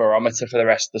he's a good barometer for the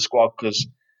rest of the squad, because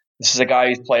this is a guy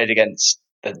who's played against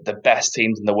the best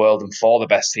teams in the world and for the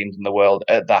best teams in the world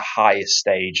at the highest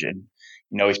stage. And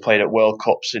he's played at World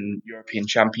Cups and European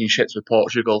Championships with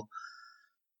Portugal.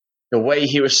 The way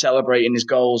he was celebrating his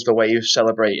goals, the way he was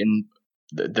celebrating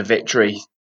the victory,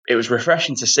 it was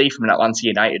refreshing to see from an Atlanta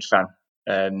United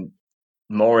fan.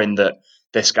 More in that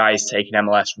this guy's taking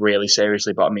MLS really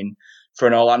seriously. But I mean, for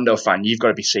an Orlando fan, you've got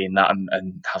to be seeing that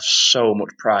and have so much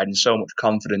pride and so much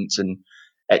confidence and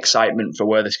excitement for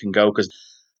where this can go, because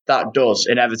that does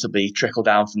inevitably trickle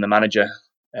down from the manager.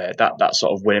 That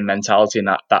sort of winning mentality and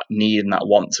that need and that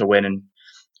want to win. And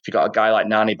if you've got a guy like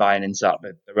Nani buying into that,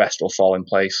 the rest will fall in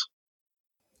place.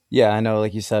 Yeah, I know.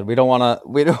 Like you said,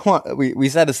 we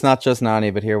said it's not just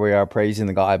Nani, but here we are praising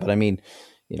the guy. But I mean,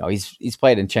 he's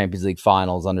played in Champions League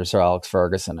finals under Sir Alex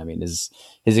Ferguson. I mean, his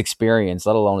experience,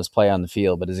 let alone his play on the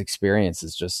field, but his experience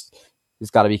is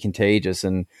it's got to be contagious.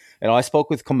 And I spoke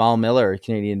with Kamal Miller, a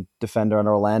Canadian defender in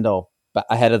Orlando,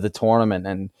 ahead of the tournament,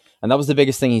 and that was the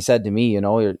biggest thing he said to me.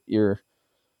 You're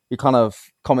kind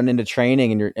of coming into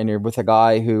training and you're with a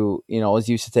guy who is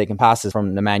used to taking passes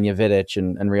from Nemanja Vidic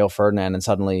and Rio Ferdinand, and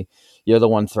suddenly you're the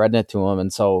one threading it to him.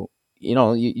 And so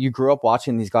you grew up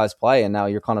watching these guys play, and now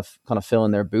you're kind of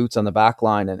filling their boots on the back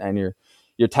line, and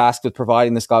you're tasked with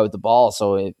providing this guy with the ball.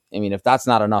 So if that's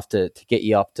not enough to get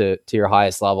you up to your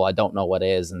highest level, I don't know what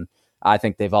is. And I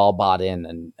think they've all bought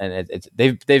in, and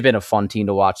they've been a fun team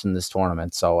to watch in this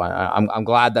tournament. So I'm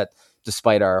glad that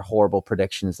despite our horrible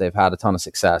predictions, they've had a ton of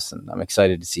success, and I'm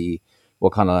excited to see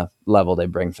what kind of level they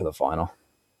bring for the final.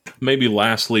 Maybe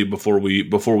lastly, before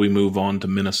we move on to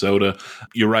Minnesota,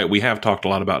 you're right. We have talked a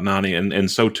lot about Nani,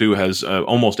 and so too has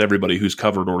almost everybody who's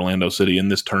covered Orlando City in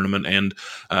this tournament, and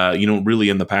really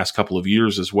in the past couple of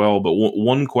years as well. But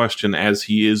one question, as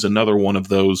he is another one of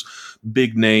those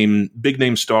big name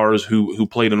stars who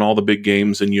played in all the big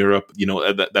games in Europe,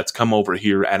 that's come over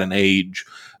here at an age.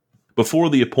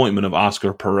 Before the appointment of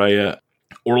Oscar Pereira,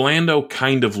 Orlando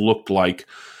kind of looked like,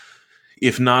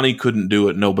 if Nani couldn't do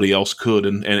it, nobody else could.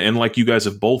 And like you guys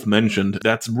have both mentioned,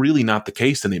 that's really not the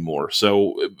case anymore.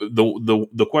 So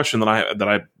the question that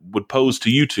I would pose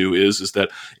to you two is that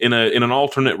in an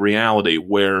alternate reality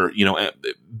where,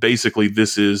 basically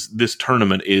this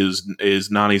tournament is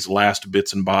Nani's last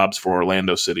bits and bobs for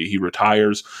Orlando City. He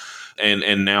retires.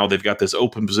 And now they've got this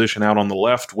open position out on the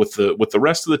left with the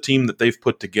rest of the team that they've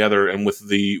put together, and with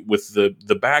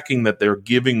the backing that they're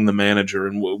giving the manager,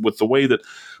 and with the way that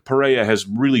Pereira has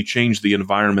really changed the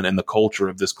environment and the culture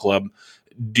of this club.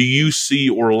 Do you see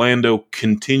Orlando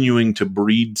continuing to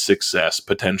breed success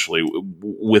potentially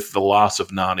with the loss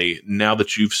of Nani now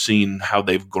that you've seen how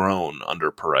they've grown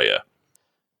under Pereira?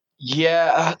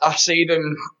 Yeah, I see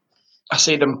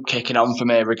them kicking on for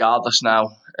me regardless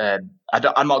now.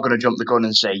 I'm not going to jump the gun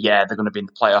and say, they're going to be in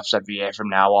the playoffs every year from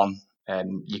now on.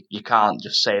 You can't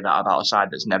just say that about a side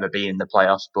that's never been in the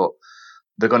playoffs, but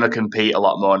they're going to compete a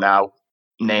lot more now.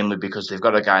 namely because they've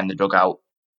got a guy in the dugout,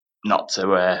 not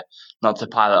to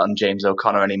pilot on James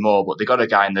O'Connor anymore, but they've got a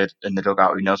guy in the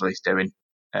dugout who knows what he's doing.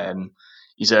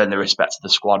 He's earned the respect of the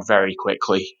squad very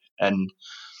quickly, and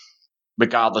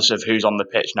regardless of who's on the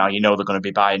pitch now, they're going to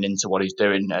be buying into what he's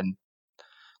doing, and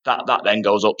that then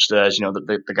goes upstairs.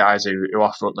 The guys who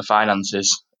offer up the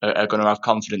finances are going to have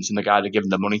confidence in the guy they're giving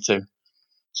the money to.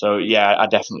 So yeah, I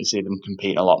definitely see them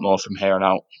competing a lot more from here on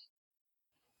out.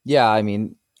 Yeah, I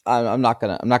mean, I'm not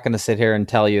gonna sit here and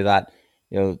tell you that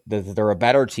that they're a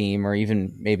better team or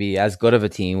even maybe as good of a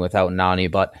team without Nani,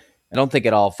 but I don't think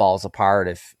it all falls apart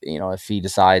if he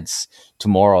decides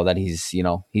tomorrow that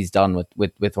he's done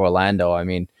with Orlando. I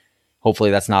mean,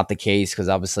 hopefully that's not the case, because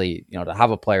obviously to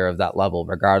have a player of that level,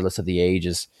 regardless of the age,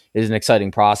 is an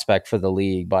exciting prospect for the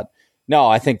league. But no,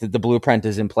 I think that the blueprint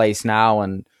is in place now,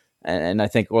 and I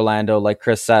think Orlando, like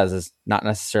Chris says, is not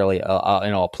necessarily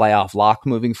a playoff lock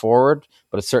moving forward,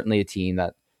 but it's certainly a team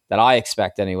that I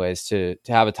expect anyways to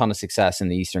have a ton of success in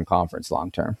the Eastern Conference long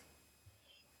term.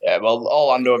 Yeah, well,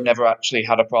 Orlando have never actually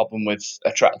had a problem with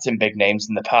attracting big names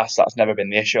in the past. That's never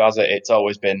been the issue, has it? It's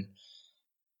always been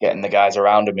getting the guys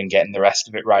around them and getting the rest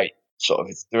of it right. Sort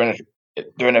of,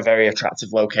 they're in a very attractive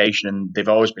location, and they've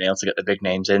always been able to get the big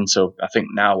names in. So I think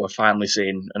now we're finally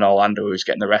seeing an Orlando who's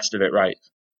getting the rest of it right.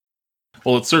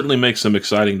 Well, it certainly makes them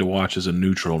exciting to watch as a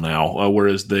neutral now,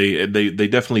 whereas they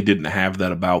definitely didn't have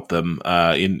that about them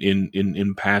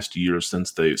in past years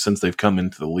since they've come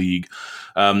into the league.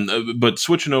 But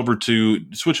switching over to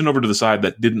the side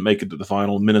that didn't make it to the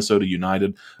final, Minnesota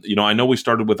United. I know we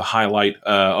started with a highlight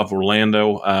of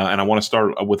Orlando, and I want to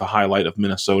start with a highlight of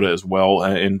Minnesota as well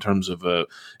in terms of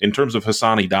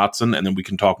Hassani Dotson, and then we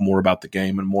can talk more about the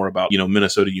game and more about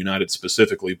Minnesota United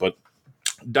specifically. But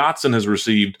Dotson has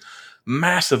received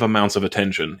massive amounts of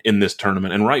attention in this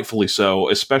tournament, and rightfully so,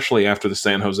 especially after the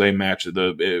San Jose match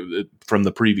from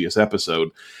the previous episode.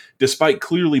 Despite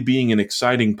clearly being an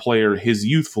exciting player, his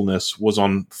youthfulness was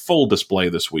on full display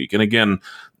this week. And again,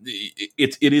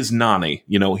 it is Nani.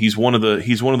 He's one of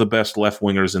the best left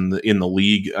wingers in the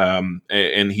league,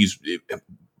 and he's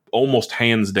almost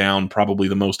hands down probably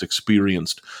the most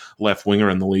experienced left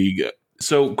winger in the league.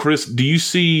 So, Chris, do you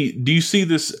see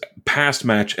this past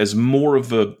match as more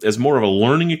of a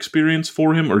learning experience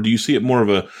for him, or do you see it more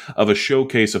of a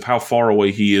showcase of how far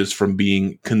away he is from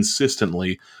being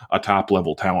consistently a top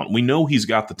level talent? We know he's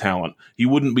got the talent. He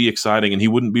wouldn't be exciting, and he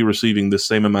wouldn't be receiving the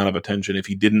same amount of attention if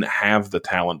he didn't have the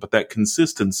talent. But that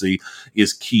consistency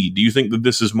is key. Do you think that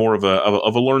this is more of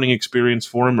a learning experience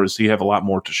for him, or does he have a lot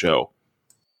more to show?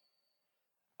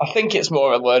 I think it's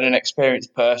more a learning experience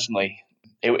personally.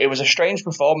 It was a strange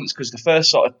performance because the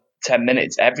first sort of 10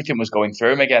 minutes, everything was going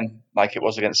through him again, like it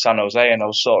was against San Jose. And I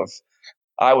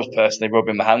was personally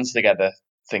rubbing my hands together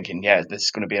thinking, yeah, this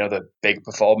is going to be another big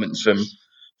performance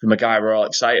from a guy we're all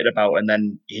excited about. And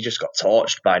then he just got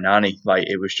torched by Nani. Like,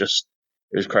 it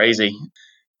was crazy.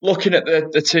 Looking at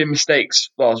the two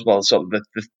mistakes, sort of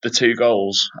the two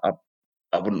goals,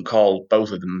 I wouldn't call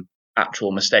both of them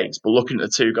actual mistakes, but looking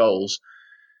at the two goals,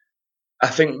 I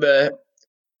think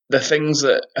the things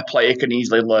that a player can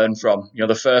easily learn from.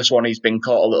 The first one, he's been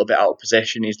caught a little bit out of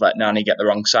position. He's let Nani get the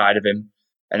wrong side of him,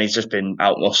 and he's just been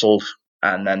out-muscled.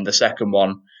 And then the second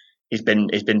one, he's been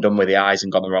done with the eyes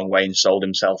and gone the wrong way and sold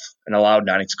himself and allowed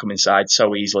Nani to come inside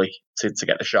so easily to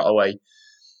get the shot away.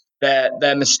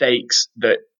 They're mistakes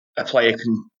that a player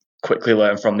can quickly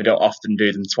learn from. They don't often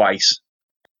do them twice.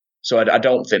 So I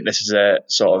don't think this is a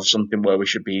sort of something where we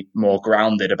should be more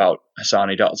grounded about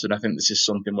Hassani Dotson. I think this is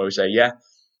something where we say, yeah,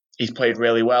 he's played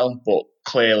really well, but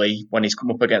clearly when he's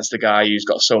come up against a guy who's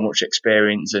got so much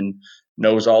experience and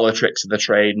knows all the tricks of the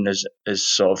trade and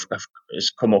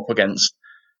has come up against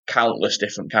countless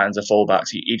different kinds of fullbacks,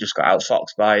 he just got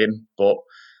outfoxed by him. But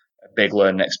a big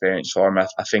learning experience for him.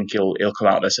 I think he'll come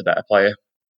out as a better player.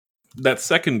 That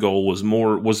second goal was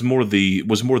more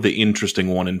the interesting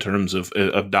one in terms of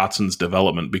Dotson's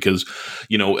development, because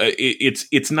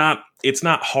it's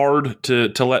not hard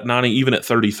to let Nani, even at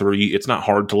 33, it's not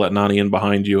hard to let Nani in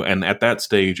behind you. And at that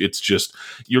stage, it's just,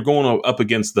 you're going up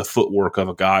against the footwork of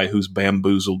a guy who's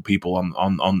bamboozled people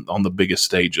on the biggest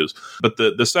stages. But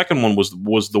the second one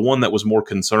was the one that was more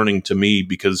concerning to me,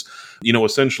 because,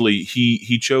 essentially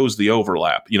he chose the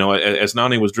overlap. As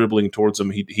Nani was dribbling towards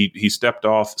him, he stepped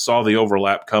off, saw the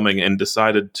overlap coming, and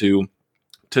decided to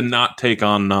to not take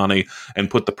on Nani and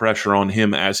put the pressure on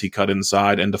him as he cut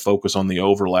inside and to focus on the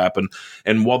overlap.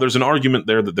 And while there's an argument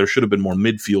there that there should have been more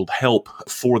midfield help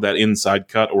for that inside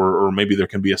cut, or maybe there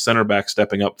can be a center back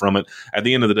stepping up from it, at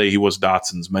the end of the day, he was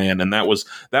Dotson's man. And that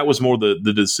was more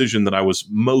the decision that I was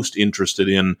most interested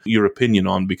in your opinion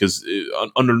on, because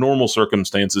under normal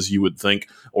circumstances, you would think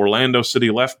Orlando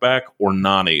City left back or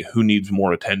Nani, who needs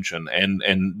more attention. And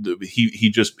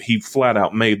he flat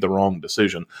out made the wrong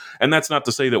decision. And that's not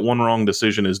to say that one wrong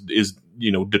decision is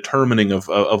determining of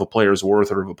a player's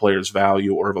worth or of a player's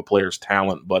value or of a player's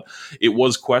talent, but it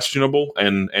was questionable.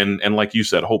 And like you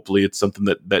said, hopefully it's something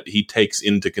that he takes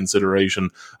into consideration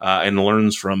and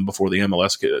learns from before the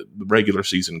MLS regular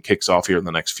season kicks off here in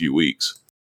the next few weeks.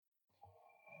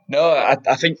 No,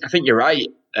 I think you're right.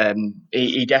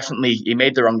 He definitely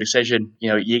made the wrong decision.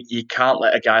 You can't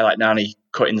let a guy like Nani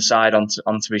cut inside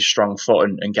onto his strong foot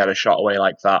and get a shot away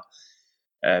like that.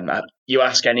 You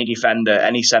ask any defender,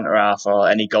 any centre half, or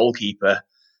any goalkeeper,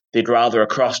 they'd rather a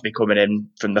cross be coming in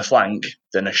from the flank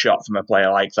than a shot from a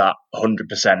player like that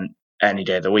 100% any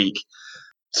day of the week.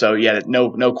 So yeah,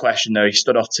 no question there. He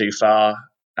stood off too far,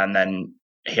 and then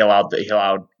he allowed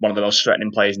one of the most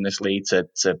threatening players in this league to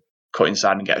cut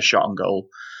inside and get a shot on goal.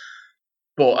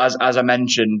 But as I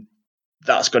mentioned,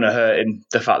 that's going to hurt him.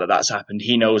 The fact that that's happened,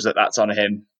 he knows that that's on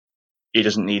him. He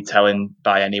doesn't need telling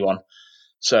by anyone.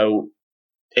 So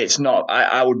it's not.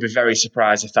 I would be very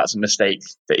surprised if that's a mistake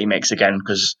that he makes again,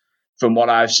 because from what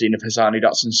I've seen of Hassani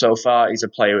Dotson so far, he's a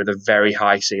player with a very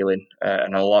high ceiling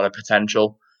and a lot of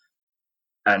potential.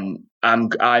 And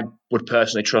I would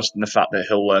personally trust in the fact that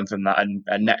he'll learn from that.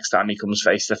 And next time he comes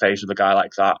face to face with a guy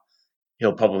like that,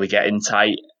 he'll probably get in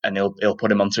tight and he'll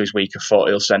put him onto his weaker foot.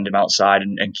 He'll send him outside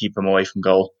and keep him away from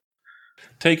goal.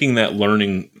 Taking that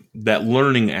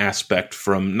learning aspect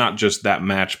from not just that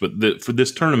match, but for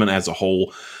this tournament as a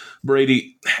whole,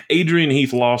 Brady, Adrian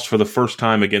Heath lost for the first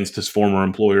time against his former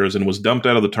employers and was dumped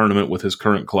out of the tournament with his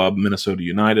current club, Minnesota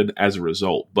United, as a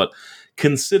result. But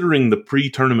considering the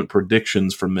pre-tournament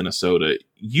predictions for Minnesota,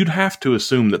 you'd have to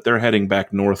assume that they're heading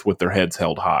back north with their heads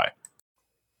held high.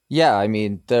 Yeah, I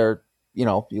mean, they're, you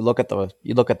look at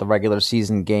the regular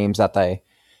season games that they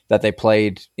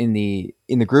played in the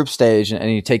group stage,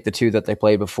 and you take the two that they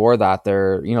played before that,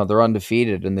 they're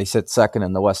undefeated and they sit second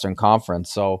in the Western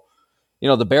Conference. So,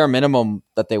 the bare minimum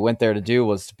that they went there to do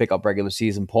was to pick up regular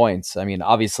season points. I mean,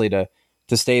 obviously to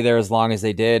stay there as long as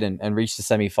they did and reach the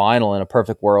semifinal in a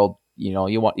perfect world, you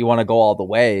want to go all the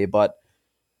way. But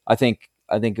I think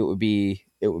it would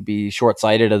be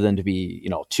short-sighted of them to be,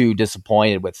 too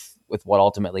disappointed with what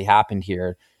ultimately happened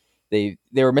here. They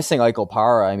were missing Ike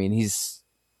Opara. I mean, he's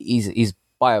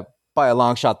by a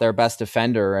long shot their best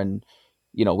defender, and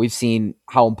we've seen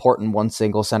how important one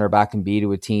single center back can be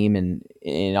to a team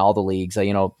in all the leagues.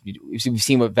 We've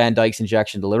seen what Van Dijk's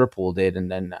injection to Liverpool did,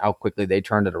 and then how quickly they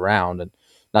turned it around. And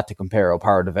not to compare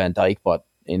Opara to Van Dijk, but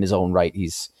in his own right,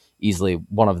 he's easily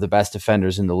one of the best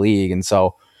defenders in the league. And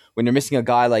so when you're missing a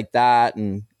guy like that,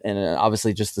 and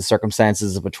obviously just the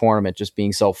circumstances of a tournament just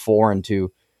being so foreign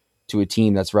to a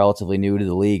team that's relatively new to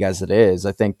the league as it is,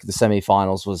 I think the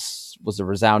semifinals was a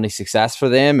resounding success for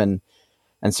them, and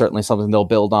certainly something they'll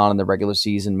build on in the regular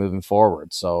season moving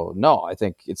forward. So no, I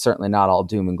think it's certainly not all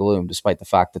doom and gloom, despite the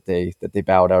fact that they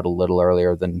bowed out a little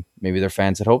earlier than maybe their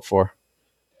fans had hoped for.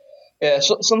 Yeah,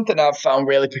 so something I've found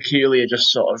really peculiar,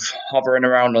 just sort of hovering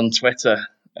around on Twitter,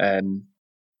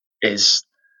 is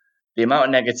the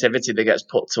amount of negativity that gets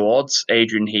put towards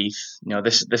Adrian Heath.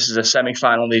 This is a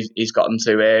semi-final he's gotten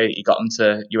to here. He got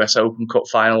into US Open Cup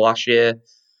final last year.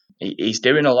 He's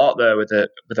doing a lot there with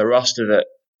a roster that,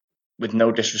 with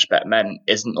no disrespect meant,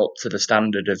 isn't up to the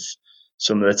standard of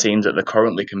some of the teams that they're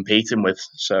currently competing with.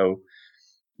 So,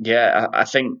 yeah, I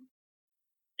think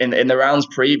in the rounds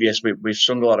previous, we've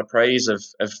sung a lot of praise of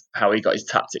how he got his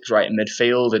tactics right in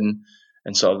midfield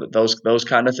and so those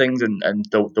kind of things, and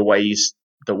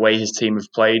the way his team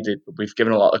have played, we've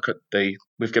given a lot of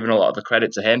the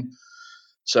credit to him.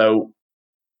 So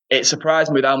it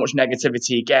surprised me with how much negativity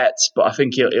he gets, but I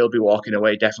think he'll be walking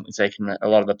away definitely taking a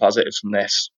lot of the positives from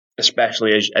this,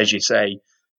 especially as you say,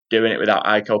 doing it without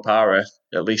Ike Opara.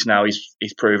 At least now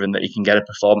he's proven that he can get a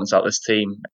performance out of this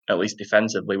team, at least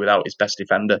defensively, without his best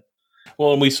defender.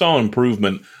 Well, and we saw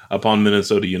improvement upon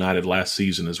Minnesota United last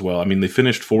season as well. I mean, they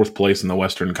finished fourth place in the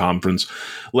Western Conference,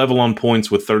 level on points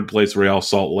with third place Real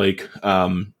Salt Lake.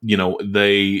 They're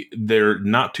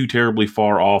not too terribly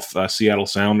far off Seattle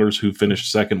Sounders, who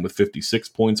finished second with 56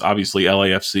 points. Obviously,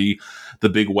 LAFC, the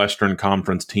big Western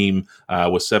Conference team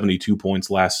with 72 points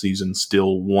last season,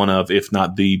 still one of, if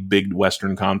not the big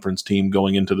Western Conference team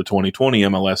going into the 2020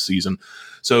 MLS season.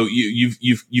 So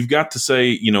you've got to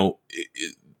say,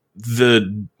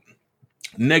 the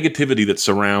negativity that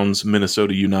surrounds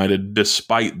Minnesota United,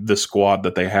 despite the squad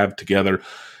that they have together,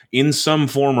 in some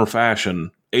form or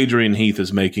fashion, Adrian Heath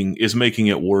is making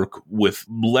it work with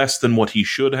less than what he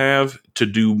should have to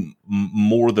do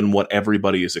more than what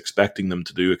everybody is expecting them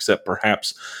to do, except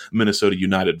perhaps Minnesota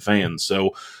United fans.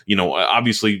 So,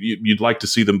 obviously you'd like to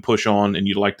see them push on, and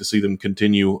you'd like to see them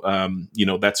continue,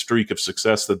 that streak of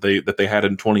success that they had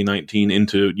in 2019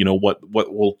 into, what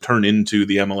will turn into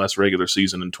the MLS regular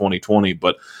season in 2020.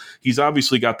 But he's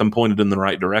obviously got them pointed in the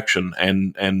right direction,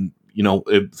 and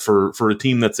for a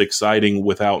team that's exciting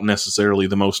without necessarily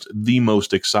the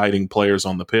most exciting players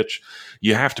on the pitch,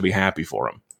 you have to be happy for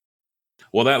them.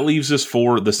 Well, that leaves us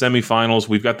for the semifinals.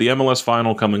 We've got the MLS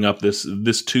final coming up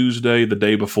this Tuesday, the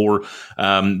day before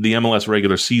the MLS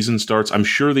regular season starts. I'm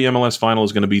sure the MLS final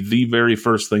is going to be the very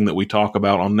first thing that we talk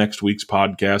about on next week's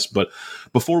podcast. But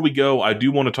before we go, I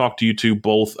do want to talk to you two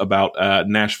both about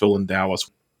Nashville and Dallas.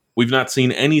 We've not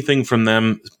seen anything from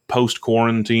them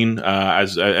post-quarantine.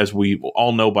 As we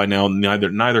all know by now,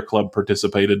 neither club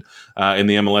participated in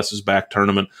the MLS's back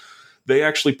tournament. They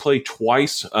actually play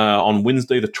twice on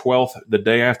Wednesday the 12th, the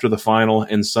day after the final,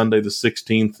 and Sunday the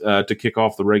 16th to kick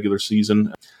off the regular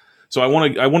season. So I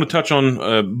want to touch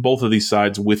on both of these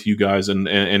sides with you guys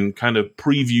and kind of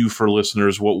preview for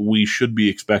listeners what we should be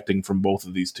expecting from both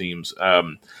of these teams.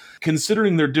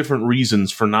 Considering their different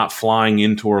reasons for not flying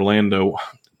into Orlando,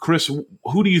 Chris,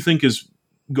 who do you think is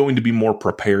going to be more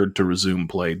prepared to resume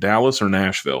play, Dallas or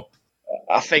Nashville?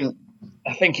 I think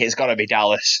it's got to be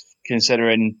Dallas,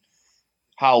 considering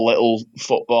how little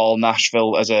football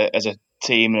Nashville as a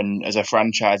team and as a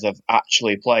franchise have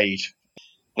actually played.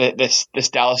 This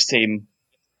Dallas team,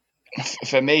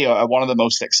 for me, are one of the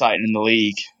most exciting in the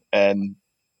league,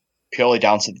 purely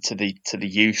down to the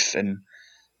youth and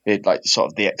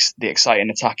the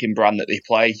exciting attacking brand that they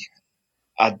play.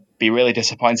 I'd be really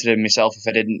disappointed in myself if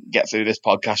I didn't get through this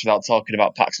podcast without talking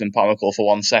about Paxton Pomykal for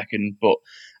 1 second. But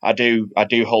I do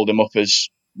hold him up as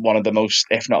one of the most,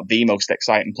 if not the most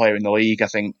exciting player in the league. I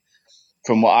think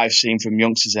from what I've seen from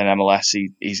youngsters in MLS,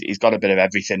 he's got a bit of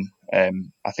everything.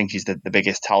 I think he's the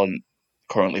biggest talent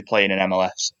currently playing in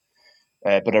MLS.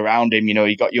 But around him,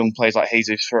 you got young players like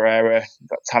Jesus Ferreira, you've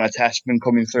got Tanner Tessman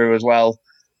coming through as well.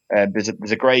 There's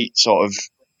a great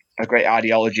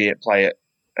ideology at play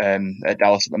at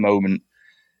Dallas at the moment,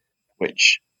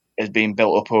 which is being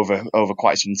built up over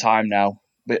quite some time now.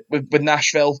 But with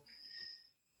Nashville,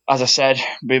 as I said,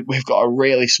 we've got a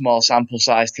really small sample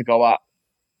size to go at.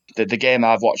 The game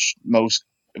I've watched most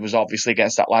was obviously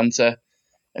against Atlanta,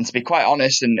 and to be quite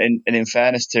honest, and in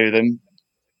fairness to them,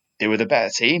 they were the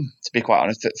better team. To be quite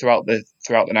honest, throughout the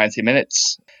 90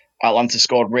 minutes, Atlanta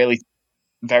scored really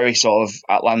very sort of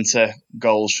Atlanta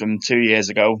goals from 2 years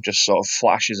ago, just sort of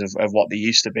flashes of what they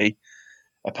used to be.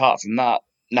 Apart from that,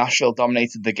 Nashville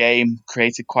dominated the game,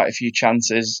 created quite a few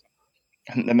chances.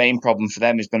 And the main problem for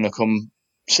them is going to come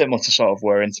similar to sort of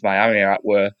where Inter Miami are at,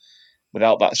 where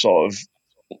without that sort of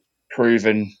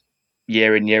proven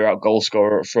year in, year out goal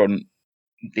scorer up front,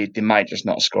 they might just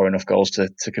not score enough goals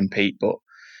to compete. But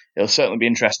it'll certainly be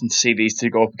interesting to see these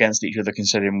two go up against each other,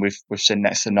 considering we've seen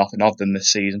next to nothing of them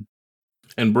this season.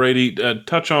 And Brady,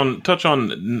 touch on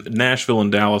Nashville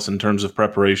and Dallas in terms of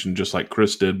preparation, just like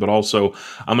Chris did. But also,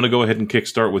 I'm going to go ahead and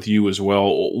kickstart with you as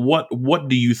well. What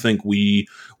do you think we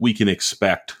can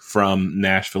expect from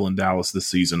Nashville and Dallas this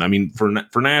season? I mean,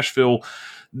 for Nashville,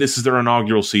 this is their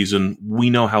inaugural season. We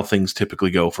know how things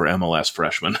typically go for MLS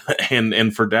freshmen,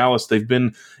 and for Dallas, they've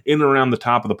been in and around the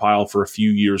top of the pile for a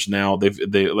few years now.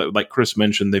 They like Chris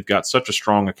mentioned, they've got such a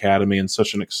strong academy and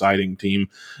such an exciting team.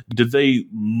 Did they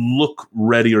look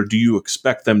ready, or do you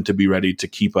expect them to be ready to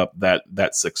keep up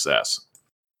that success?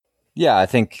 Yeah, I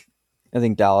think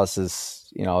Dallas is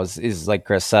like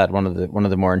Chris said, one of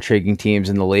the more intriguing teams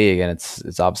in the league, and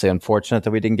it's obviously unfortunate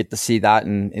that we didn't get to see that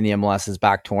in the MLS's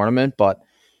back tournament, but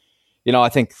I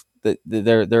think that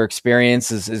their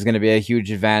experience is going to be a huge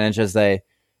advantage as they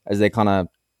kind of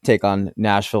take on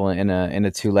Nashville in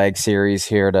a 2-leg series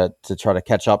here to try to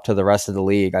catch up to the rest of the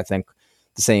league. I think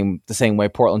the same way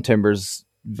Portland Timbers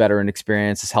veteran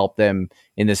experience has helped them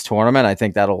in this tournament. I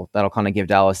think that'll kind of give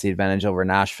Dallas the advantage over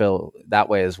Nashville that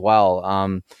way as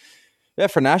well.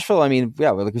 For Nashville, I mean,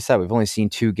 like we said, we've only seen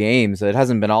 2 games. It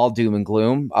hasn't been all doom and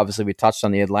gloom. Obviously, we touched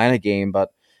on the Atlanta game, but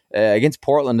against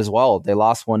Portland as well, they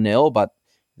lost 1-0, but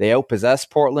they outpossessed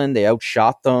Portland. They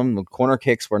outshot them. The corner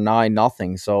kicks were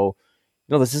 9-0. So,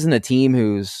 this isn't a team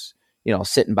who's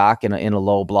sitting back in a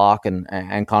low block and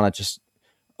kind of just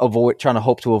trying to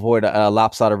hope to avoid a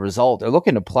lopsided result. They're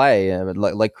looking to play,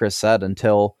 like Chris said,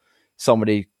 until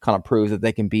somebody kind of proves that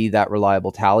they can be that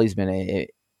reliable talisman.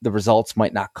 The results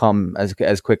might not come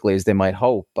as quickly as they might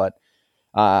hope, but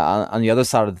on the other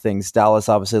side of things, Dallas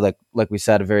obviously, like we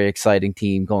said, a very exciting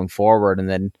team going forward, and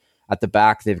then at the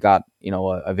back they've got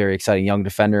a very exciting young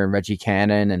defender in Reggie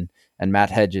Cannon and Matt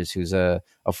Hedges, who's a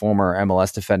former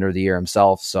MLS Defender of the Year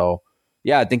himself. So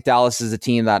yeah, I think Dallas is a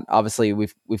team that obviously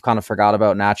we've kind of forgot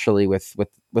about naturally with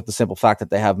the simple fact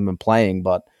that they haven't been playing,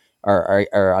 but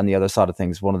are on the other side of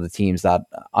things one of the teams that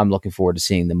I'm looking forward to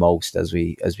seeing the most as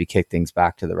we kick things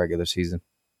back to the regular season.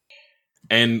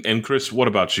 And Chris, what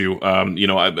about you?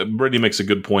 Brady makes a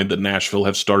good point that Nashville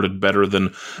have started better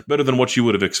than what you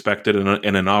would have expected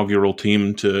an inaugural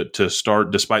team to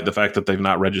start, despite the fact that they've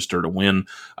not registered a win.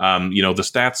 The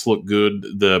stats look good.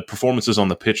 The performances on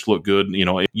the pitch look good.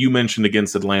 You mentioned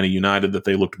against Atlanta United that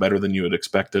they looked better than you had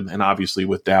expected, and obviously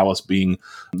with Dallas being,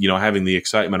 having the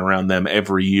excitement around them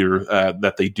every year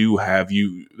that they do have,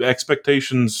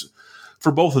 expectations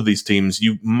for both of these teams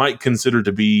you might consider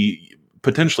to be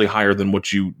potentially higher than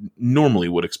what you normally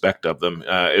would expect of them,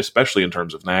 especially in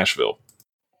terms of Nashville.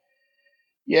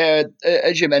 Yeah,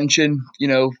 as you mentioned,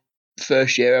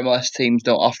 first year MLS teams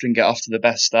don't often get off to the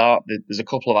best start. There's a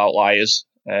couple of outliers,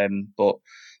 but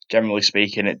generally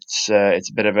speaking, it's a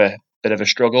bit of a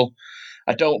struggle.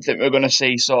 I don't think we're going to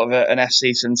see sort of an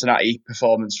FC Cincinnati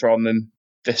performance from them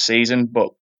this season, but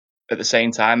at the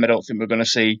same time, I don't think we're going to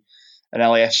see an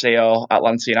LAFC or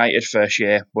Atlanta United first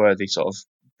year where they sort of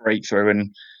break through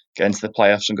and get into the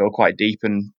playoffs and go quite deep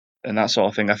and that sort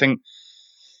of thing. I think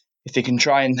if they can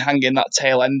try and hang in that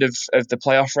tail end of the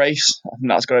playoff race, I think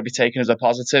that's got to be taken as a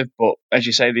positive. But as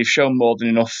you say, they've shown more than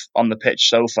enough on the pitch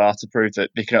so far to prove that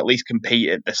they can at least compete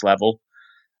at this level.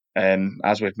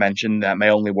 As we've mentioned, my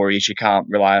only worry is you can't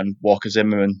rely on Walker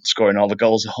Zimmerman scoring all the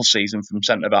goals the whole season from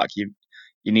centre back. You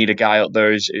need a guy up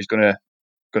there who's going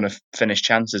to finish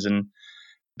chances and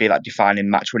be that defining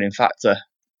match winning factor.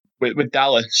 With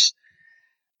Dallas,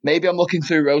 maybe I'm looking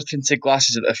through rose-tinted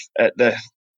glasses at the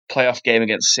playoff game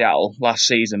against Seattle last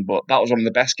season, but that was one of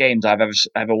the best games I've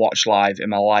ever watched live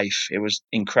in my life. It was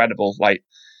incredible. Like,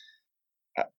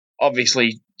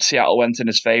 obviously Seattle went in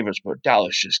as favourites, but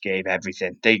Dallas just gave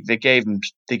everything. They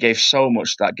gave so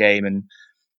much to that game and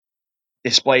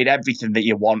displayed everything that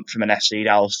you want from an FC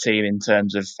Dallas team in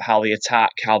terms of how they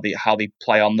attack, how they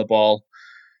play on the ball,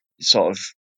 sort of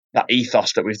that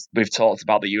ethos that we've talked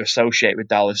about that you associate with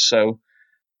Dallas. So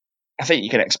I think you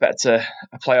can expect a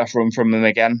playoff run from them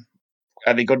again.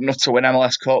 Are they good enough to win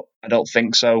MLS Cup? I don't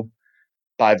think so.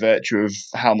 By virtue of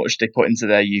how much they put into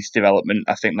their youth development,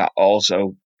 I think that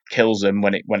also kills them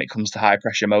when it comes to high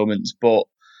pressure moments. But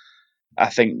I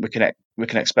think we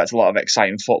can expect a lot of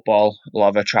exciting football, a lot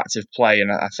of attractive play, and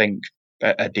I think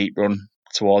a deep run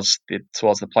towards the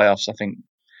playoffs. I think.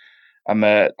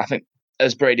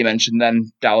 As Brady mentioned,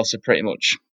 then Dallas are pretty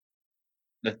much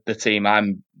the team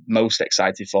I'm most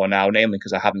excited for now, namely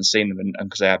because I haven't seen them and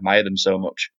because I admire them so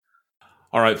much.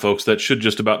 All right, folks, that should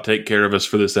just about take care of us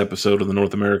for this episode of the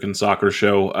North American Soccer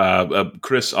Show.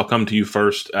 Chris, I'll come to you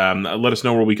first. Let us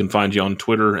know where we can find you on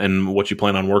Twitter and what you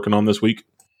plan on working on this week.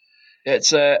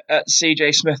 It's at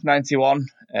CJ Smith 91.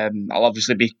 I'll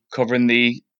obviously be covering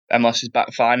the MLS's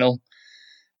back final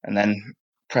and then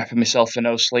prepping myself for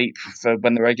no sleep for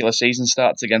when the regular season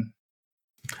starts again.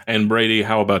 And Brady,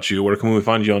 how about you? Where can we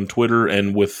find you on Twitter?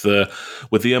 And with the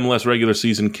MLS regular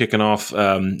season kicking off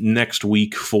next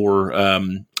week for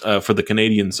the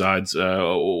Canadian sides,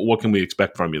 what can we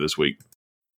expect from you this week?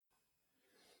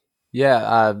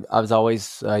 Yeah, as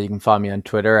always, you can find me on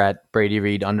Twitter at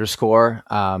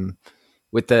BradyReed_.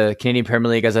 With the Canadian Premier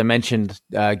League, as I mentioned,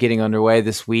 getting underway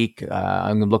this week,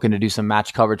 I'm looking to do some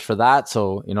match coverage for that.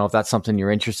 So, if that's something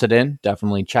you're interested in,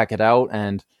 definitely check it out.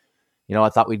 And, I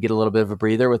thought we'd get a little bit of a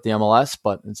breather with the MLS,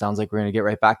 but it sounds like we're going to get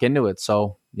right back into it.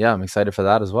 So, yeah, I'm excited for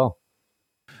that as well.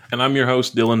 And I'm your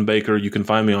host, Dylan Baker. You can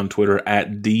find me on Twitter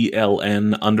at DLN_BKR.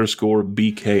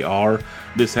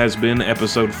 This has been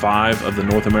episode 5 of the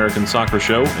North American Soccer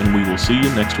Show, and we will see you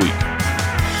next week.